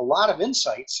give a lot of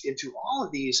insights into all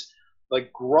of these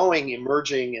like growing,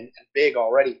 emerging, and big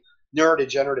already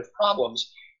neurodegenerative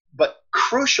problems. But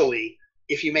crucially,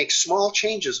 if you make small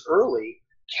changes early,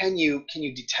 can you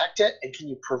detect it, and can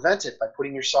you prevent it by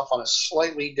putting yourself on a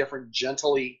slightly different,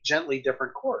 gently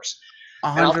different course?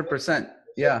 100%.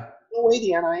 Yeah. No way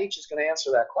the NIH is going to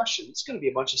answer that question. It's going to be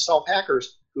a bunch of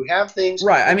self-hackers who have things.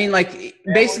 Right. I mean, like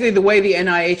basically the way the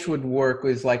NIH would work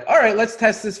was like, all right, let's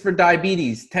test this for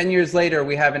diabetes. 10 years later,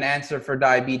 we have an answer for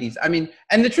diabetes. I mean,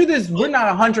 and the truth is we're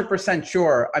not 100%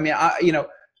 sure. I mean,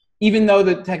 even though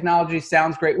the technology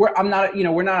sounds great, we're not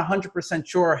 100%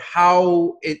 sure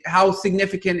how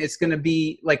significant it's going to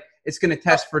be. Like it's going to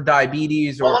test for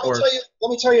diabetes let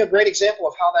me tell you a great example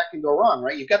of how that can go wrong,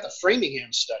 right? You've got the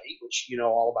Framingham study, which you know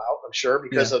all about, I'm sure,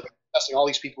 because of testing all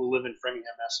these people who live in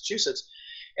Framingham, Massachusetts.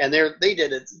 And they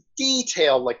did a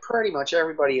detailed, like pretty much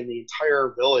everybody in the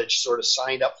entire village sort of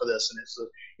signed up for this. And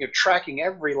it's, tracking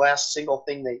every last single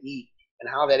thing they eat and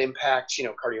how that impacts,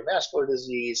 cardiovascular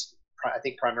disease. I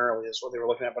think primarily is what they were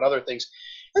looking at, but other things.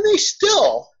 And they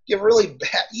still give really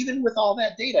bad, even with all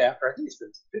that data after I think it's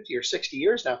been 50 or 60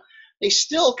 years now, they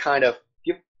still kind of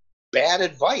give bad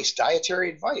advice, dietary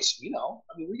advice. I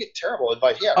mean, we get terrible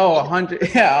advice. Yeah. Oh,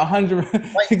 100. Yeah, 100.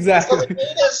 Right? Exactly. So the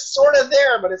data's sort of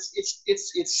there, but it's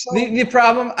so the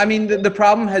problem. I mean, the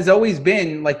problem has always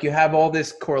been like you have all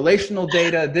this correlational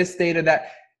data, this data,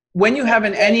 that when you have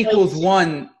an N equals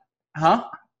 1, huh?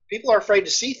 People are afraid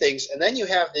to see things, and then you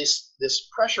have this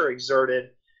pressure exerted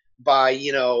by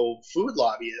food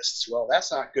lobbyists. Well, that's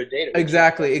not good data.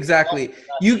 Exactly.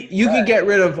 You could get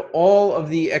rid of all of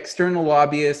the external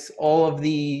lobbyists, all of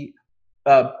the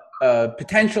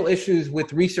potential issues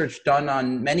with research done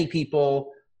on many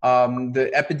people, the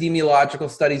epidemiological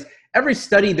studies. Every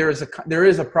study there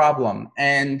is a problem,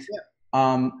 and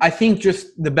I think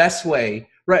just the best way.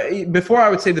 Right before I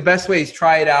would say the best way is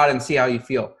try it out and see how you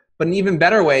feel. But an even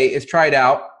better way is try it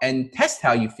out and test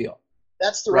how you feel.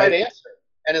 That's the right answer.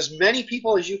 And as many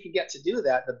people as you can get to do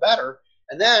that, the better.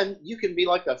 And then you can be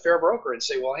like a fair broker and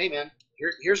say, well, hey, man,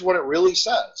 here's what it really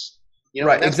says.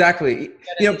 Right, exactly.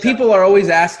 People are always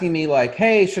asking me like,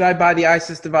 hey, should I buy the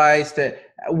ISIS device?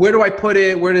 Where do I put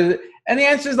it? And the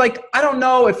answer is like, I don't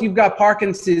know if you've got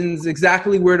Parkinson's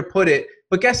exactly where to put it.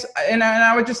 But and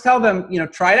I would just tell them,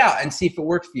 try it out and see if it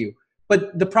works for you.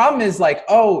 but the problem is like,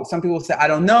 oh, some people say, I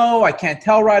don't know, I can't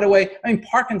tell right away. I mean,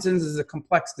 Parkinson's is a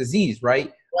complex disease, right?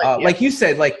 Right. Yeah. Like you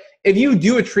said, like if you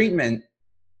do a treatment,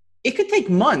 it could take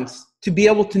months to be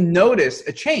able to notice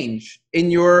a change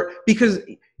in your, because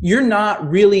you're not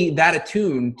really that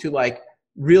attuned to like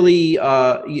really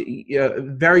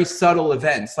very subtle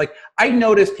events. Like I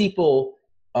notice people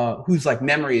whose like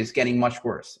memory is getting much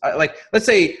worse. Like let's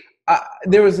say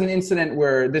there was an incident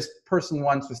where this person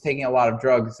once was taking a lot of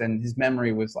drugs and his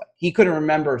memory was like, he couldn't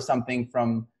remember something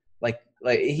from like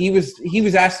he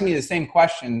was asking me the same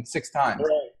question 6 times.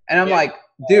 Right. And I'm like,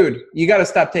 dude, you got to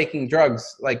stop taking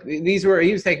drugs. Like he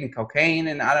was taking cocaine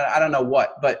and I don't know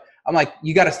what, but I'm like,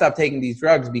 you got to stop taking these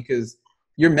drugs because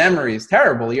your memory is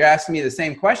terrible. You're asking me the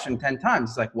same question 10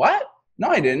 times. It's like, what? No,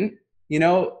 I didn't. You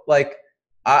know, like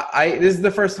this is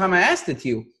the first time I asked it to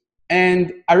you.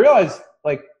 And I realized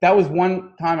like that was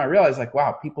one time I realized like,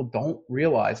 wow, people don't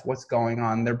realize what's going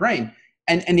on in their brain.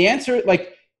 And the answer,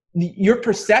 like your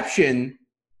perception,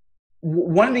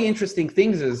 one of the interesting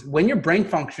things is when your brain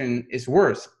function is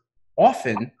worse,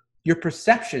 often your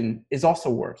perception is also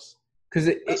worse. Because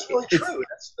that's really true.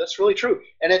 That's really true.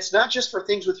 And it's not just for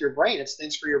things with your brain, it's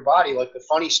things for your body. Like the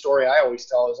funny story I always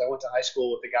tell is I went to high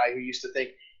school with a guy who used to think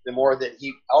the more that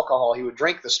alcohol he would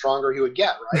drink, the stronger he would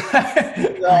get,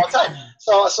 right? All the time.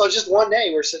 So just one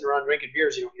day we're sitting around drinking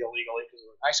beers, illegally because we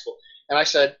were in high school. And I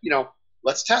said,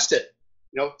 let's test it.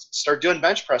 Start doing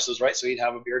bench presses, right? So he'd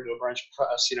have a beer, do a bench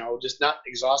press, just not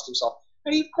exhaust himself.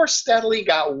 And he, of course, steadily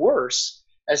got worse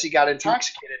as he got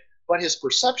intoxicated. But his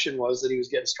perception was that he was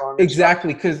getting stronger.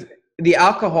 Exactly, because the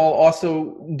alcohol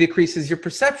also decreases your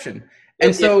perception.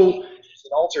 And so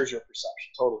it alters your perception,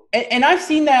 totally. And I've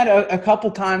seen that a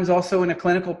couple times also in a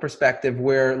clinical perspective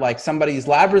where like somebody's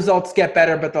lab results get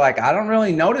better, but they're like, I don't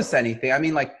really notice anything. I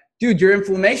mean, like, dude, your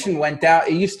inflammation went down.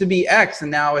 It used to be X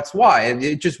and now it's Y.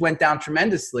 It just went down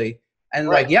tremendously. And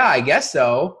right. Like, yeah, I guess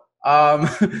so.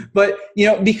 But,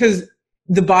 because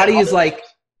the body is like,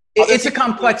 it's a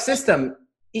complex system.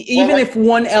 Even if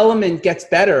one element gets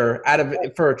better out of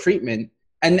it for a treatment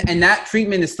and that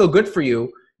treatment is still good for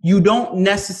you, you don't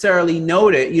necessarily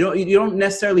note it. You don't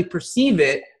necessarily perceive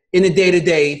it in a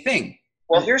day-to-day thing.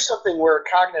 Well, here's something where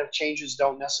cognitive changes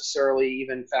don't necessarily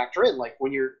even factor in. Like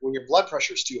when your blood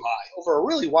pressure is too high, over a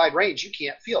really wide range, you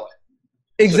can't feel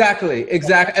it. Exactly.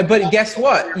 But guess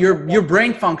what? Your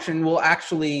brain function will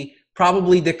actually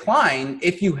probably decline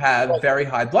if you have very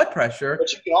high blood pressure.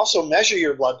 But you can also measure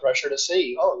your blood pressure to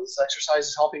see, this exercise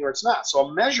is helping or it's not. So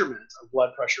a measurement of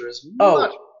blood pressure is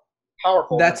much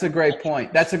powerful. That's a great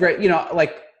point. That's a great,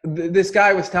 like this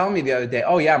guy was telling me the other day,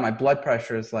 oh yeah, my blood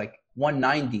pressure is like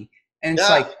 190. And it's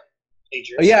like,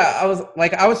 yeah, I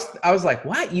was like,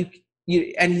 what? You,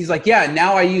 and he's like, yeah,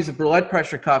 now I use a blood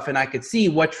pressure cuff and I could see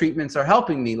what treatments are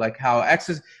helping me, like how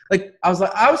exercise, like, I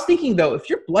was thinking though, if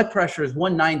your blood pressure is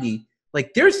 190,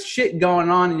 like there's shit going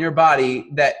on in your body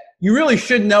that you really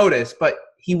should notice, but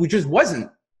he just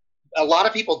wasn't. A lot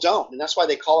of people don't. And that's why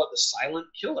they call it the silent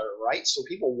killer, right? So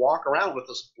people walk around with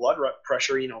this blood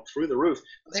pressure, through the roof,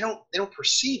 but they don't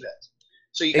perceive it.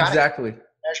 So you got exactly.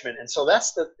 Measurement. And so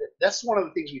that's one of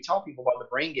the things we tell people about the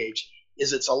brain gauge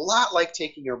is it's a lot like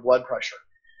taking your blood pressure.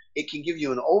 It can give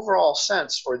you an overall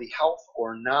sense for the health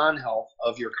or non-health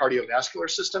of your cardiovascular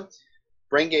system.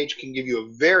 Brain gauge can give you a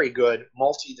very good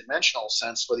multi-dimensional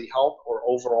sense for the health or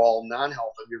overall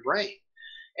non-health of your brain.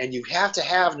 And you have to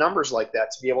have numbers like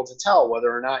that to be able to tell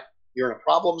whether or not you're in a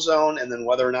problem zone and then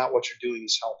whether or not what you're doing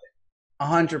is helping.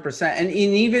 100%. And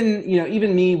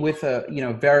even me with a,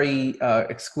 very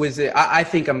exquisite, I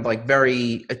think I'm like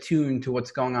very attuned to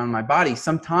what's going on in my body.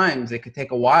 Sometimes it could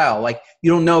take a while. Like you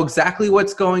don't know exactly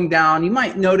what's going down. You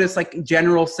might notice like a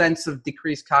general sense of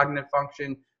decreased cognitive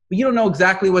function, but you don't know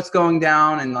exactly what's going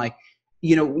down. And like,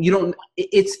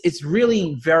 it's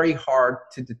really very hard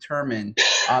to determine.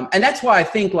 And that's why I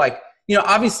think like,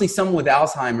 obviously someone with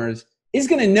Alzheimer's is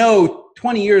going to know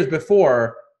 20 years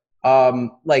before,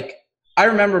 like, I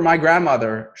remember my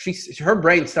grandmother, her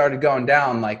brain started going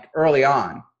down like early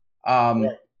on.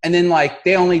 And then like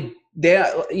we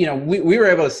were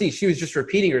able to see she was just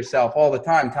repeating herself all the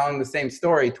time, telling the same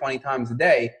story 20 times a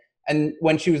day. And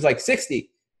when she was like 60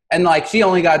 and like, she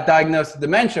only got diagnosed with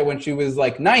dementia when she was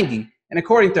like 90. And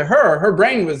according to her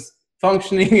brain was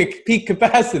functioning at peak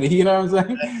capacity. You know what I'm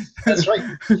saying? That's right.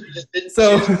 She just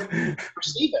didn't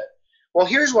perceive it. Well,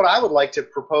 here's what I would like to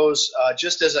propose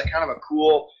just as a kind of a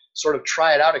cool sort of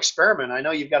try it out experiment. I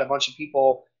know you've got a bunch of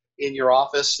people in your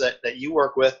office that you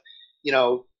work with.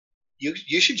 You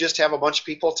should just have a bunch of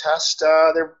people test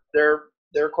their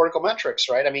their cortical metrics,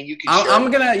 right? I mean, you can share.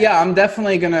 I'm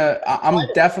definitely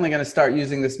gonna start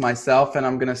using this myself, and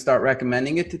I'm gonna start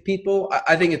recommending it to people.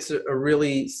 I think it's a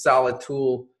really solid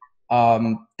tool.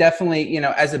 Definitely,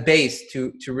 as a base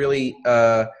to really,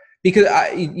 because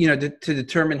to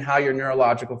determine how your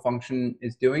neurological function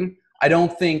is doing. I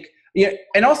don't think,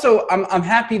 and also I'm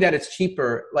happy that it's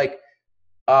cheaper. Like,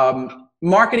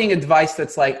 marketing a device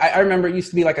that's like, I remember it used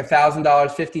to be like $1,000,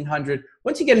 $1,500.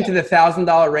 Once you get into the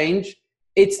 $1,000 range,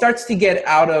 it starts to get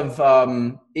out of,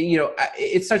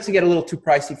 it starts to get a little too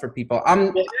pricey for people. Well,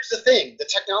 here's the thing. The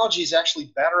technology is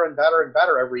actually better and better and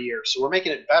better every year. So we're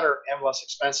making it better and less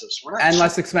expensive. So we're not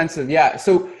less expensive. Yeah.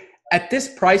 So at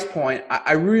this price point,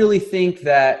 I really think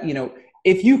that,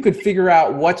 if you could figure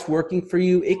out what's working for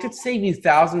you, it could save you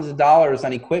thousands of dollars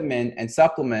on equipment and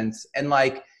supplements. And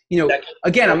like,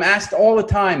 again, I'm asked all the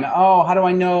time, oh, how do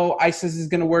I know ISIS is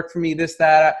going to work for me? This,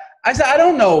 that. I said, I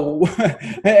don't know.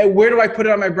 Where do I put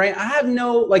it on my brain? I have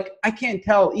I can't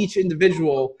tell each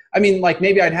individual. I mean, like,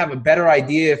 maybe I'd have a better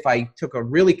idea if I took a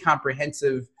really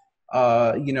comprehensive,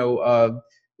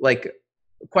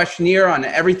 questionnaire on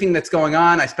everything that's going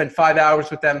on. I spent 5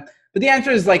 hours with them. But the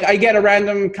answer is, like, I get a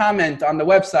random comment on the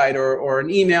website or an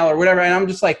email or whatever. And I'm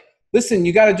just like, listen,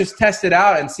 you got to just test it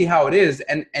out and see how it is.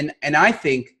 And I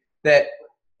think that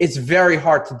it's very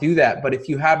hard to do that. But if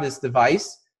you have this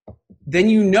device, then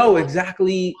you know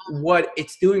exactly what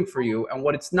it's doing for you and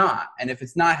what it's not. And if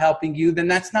it's not helping you, then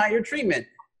that's not your treatment.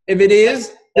 If it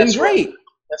is, then great. Right.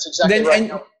 That's exactly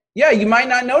right. And, yeah, you might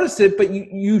not notice it, but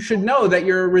you should know that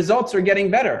your results are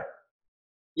getting better.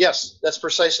 Yes, that's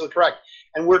precisely correct.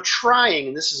 And we're trying,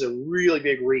 and this is a really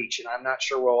big reach, and I'm not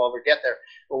sure we'll ever get there,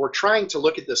 but we're trying to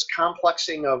look at this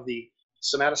complexing of the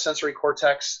somatosensory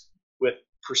cortex with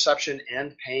perception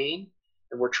and pain.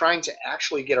 And we're trying to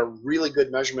actually get a really good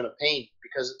measurement of pain,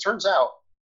 because it turns out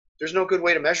there's no good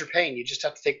way to measure pain. You just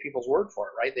have to take people's word for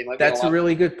it, right? They might. That's a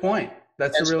really good point.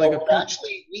 That's a really good point.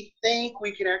 Actually, we think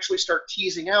we can actually start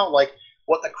teasing out like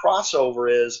what the crossover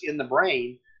is in the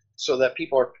brain, so that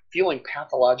people are feeling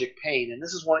pathologic pain. And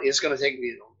this is one. It's going to take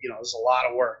me, it's a lot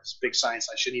of work. It's big science.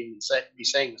 I shouldn't even be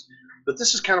saying this, but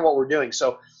this is kind of what we're doing.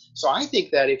 So I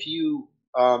think that if you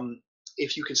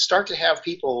can start to have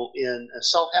people in a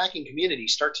self-hacking community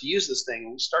start to use this thing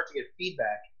and we start to get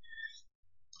feedback,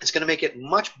 it's going to make it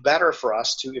much better for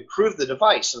us to improve the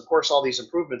device. And of course, all these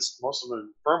improvements, most of them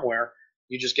in firmware,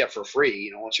 you just get for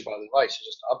free. Once you buy the device, it's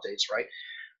just updates, right?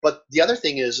 But the other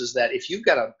thing is that if you've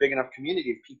got a big enough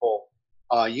community of people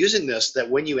using this, that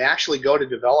when you actually go to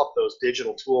develop those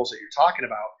digital tools that you're talking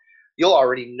about, you'll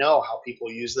already know how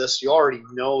people use this. You already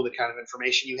know the kind of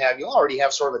information you have. You'll already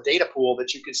have sort of a data pool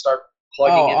that you can start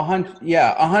plugging in.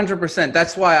 100%.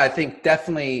 That's why I think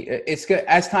definitely it's good.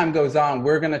 As time goes on,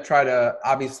 we're going to try to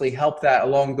obviously help that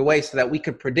along the way so that we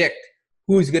could predict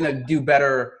who's going to do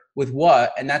better with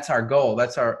what. And that's our goal.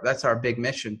 That's our big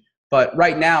mission. But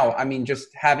right now, I mean, just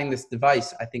having this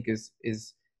device, I think is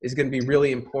going to be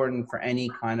really important for any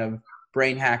kind of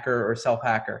brain hacker or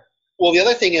self-hacker. Well, the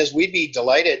other thing is we'd be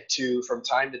delighted to, from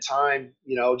time to time,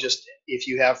 just if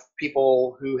you have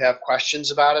people who have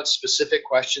questions about it, specific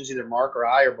questions, either Mark or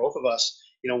I or both of us,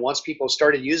 once people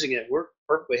started using it, we're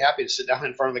perfectly happy to sit down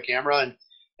in front of the camera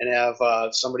and have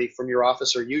somebody from your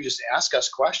office or you just ask us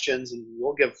questions, and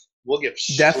we'll give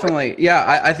definitely.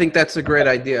 Yeah, I think that's a great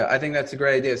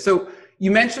idea. So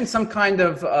you mentioned some kind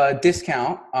of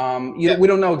discount. We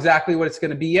don't know exactly what it's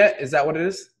going to be yet. Is that what it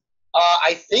is?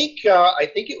 I think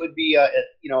it would be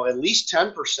at least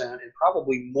 10% and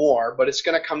probably more, but it's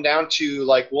going to come down to,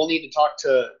 like, we'll need to talk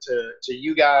to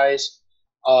you guys.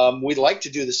 We'd like to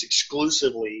do this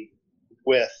exclusively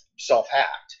with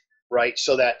Self-Hacked, right?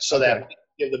 So that we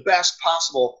give the best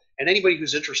possible, and anybody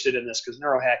who's interested in this, because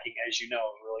neurohacking, as you know,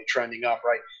 is really trending up,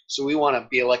 right? So we want to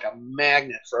be like a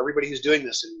magnet for everybody who's doing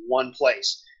this in one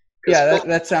place. Yeah,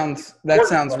 that sounds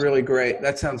really great.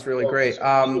 That sounds really great.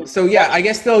 So yeah, I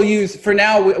guess they'll use, for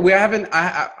now, we haven't,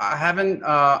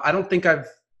 I don't think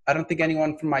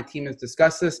anyone from my team has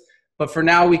discussed this, but for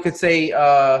now we could say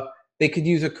they could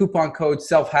use a coupon code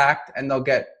Self-Hacked and they'll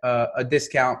get a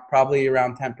discount, probably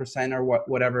around 10% or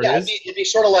whatever it is. It'd be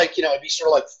sort of like 50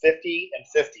 and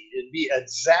 50. It'd be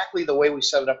exactly the way we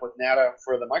set it up with Nata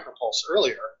for the Micropulse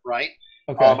earlier, right?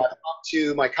 Okay. I talked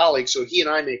to my colleague, so he and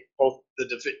I make both the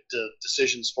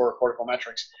decisions for cortical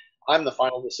metrics. I'm the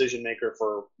final decision maker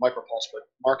for Micropulse, but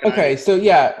Mark and I.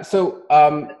 So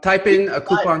type in a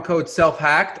coupon code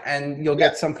Self-Hacked and you'll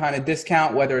get some kind of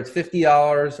discount, whether it's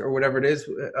 $50 or whatever it is.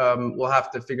 We'll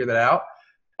have to figure that out.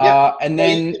 And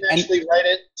then you can actually write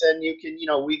it, and you can,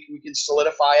 we can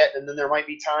solidify it, and then there might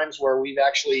be times where we've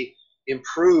actually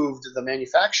improved the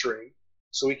manufacturing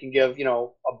so we can give, a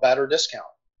better discount.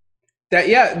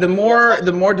 The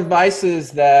more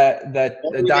devices that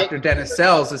Dr. Dennis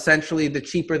sells, essentially the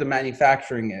cheaper the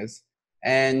manufacturing is.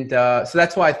 And so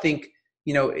that's why I think,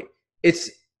 it's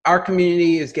our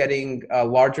community is getting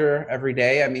larger every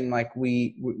day. I mean, like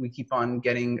we keep on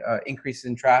getting increase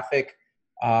in traffic.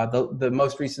 The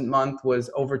most recent month was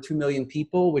over 2 million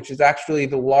people, which is actually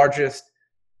the largest,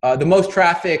 the most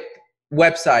trafficked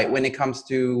website when it comes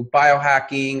to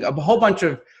biohacking. A whole bunch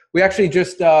of, we actually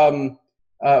just,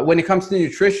 when it comes to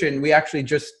nutrition, we actually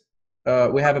just,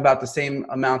 we have about the same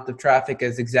amount of traffic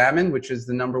as Examine, which is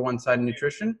the #1 site in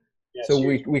nutrition. Yes, so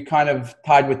we kind of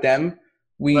tied with them.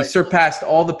 We surpassed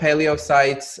all the paleo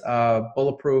sites,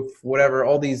 Bulletproof, whatever,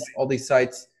 all these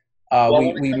sites.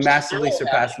 We massively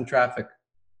surpassed in traffic.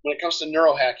 When it comes to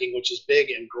neurohacking, which is big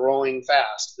and growing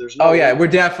fast, there's no. Oh yeah, we're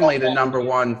definitely the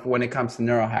 #1 when it comes to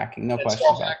neurohacking. No question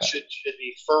about that. Should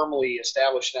be firmly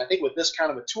established, and I think with this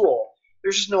kind of a tool,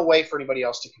 there's just no way for anybody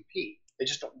else to compete. They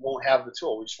just won't have the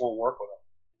tool. We just won't work with them.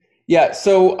 Yeah.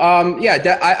 So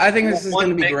I think this is going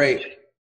to be great.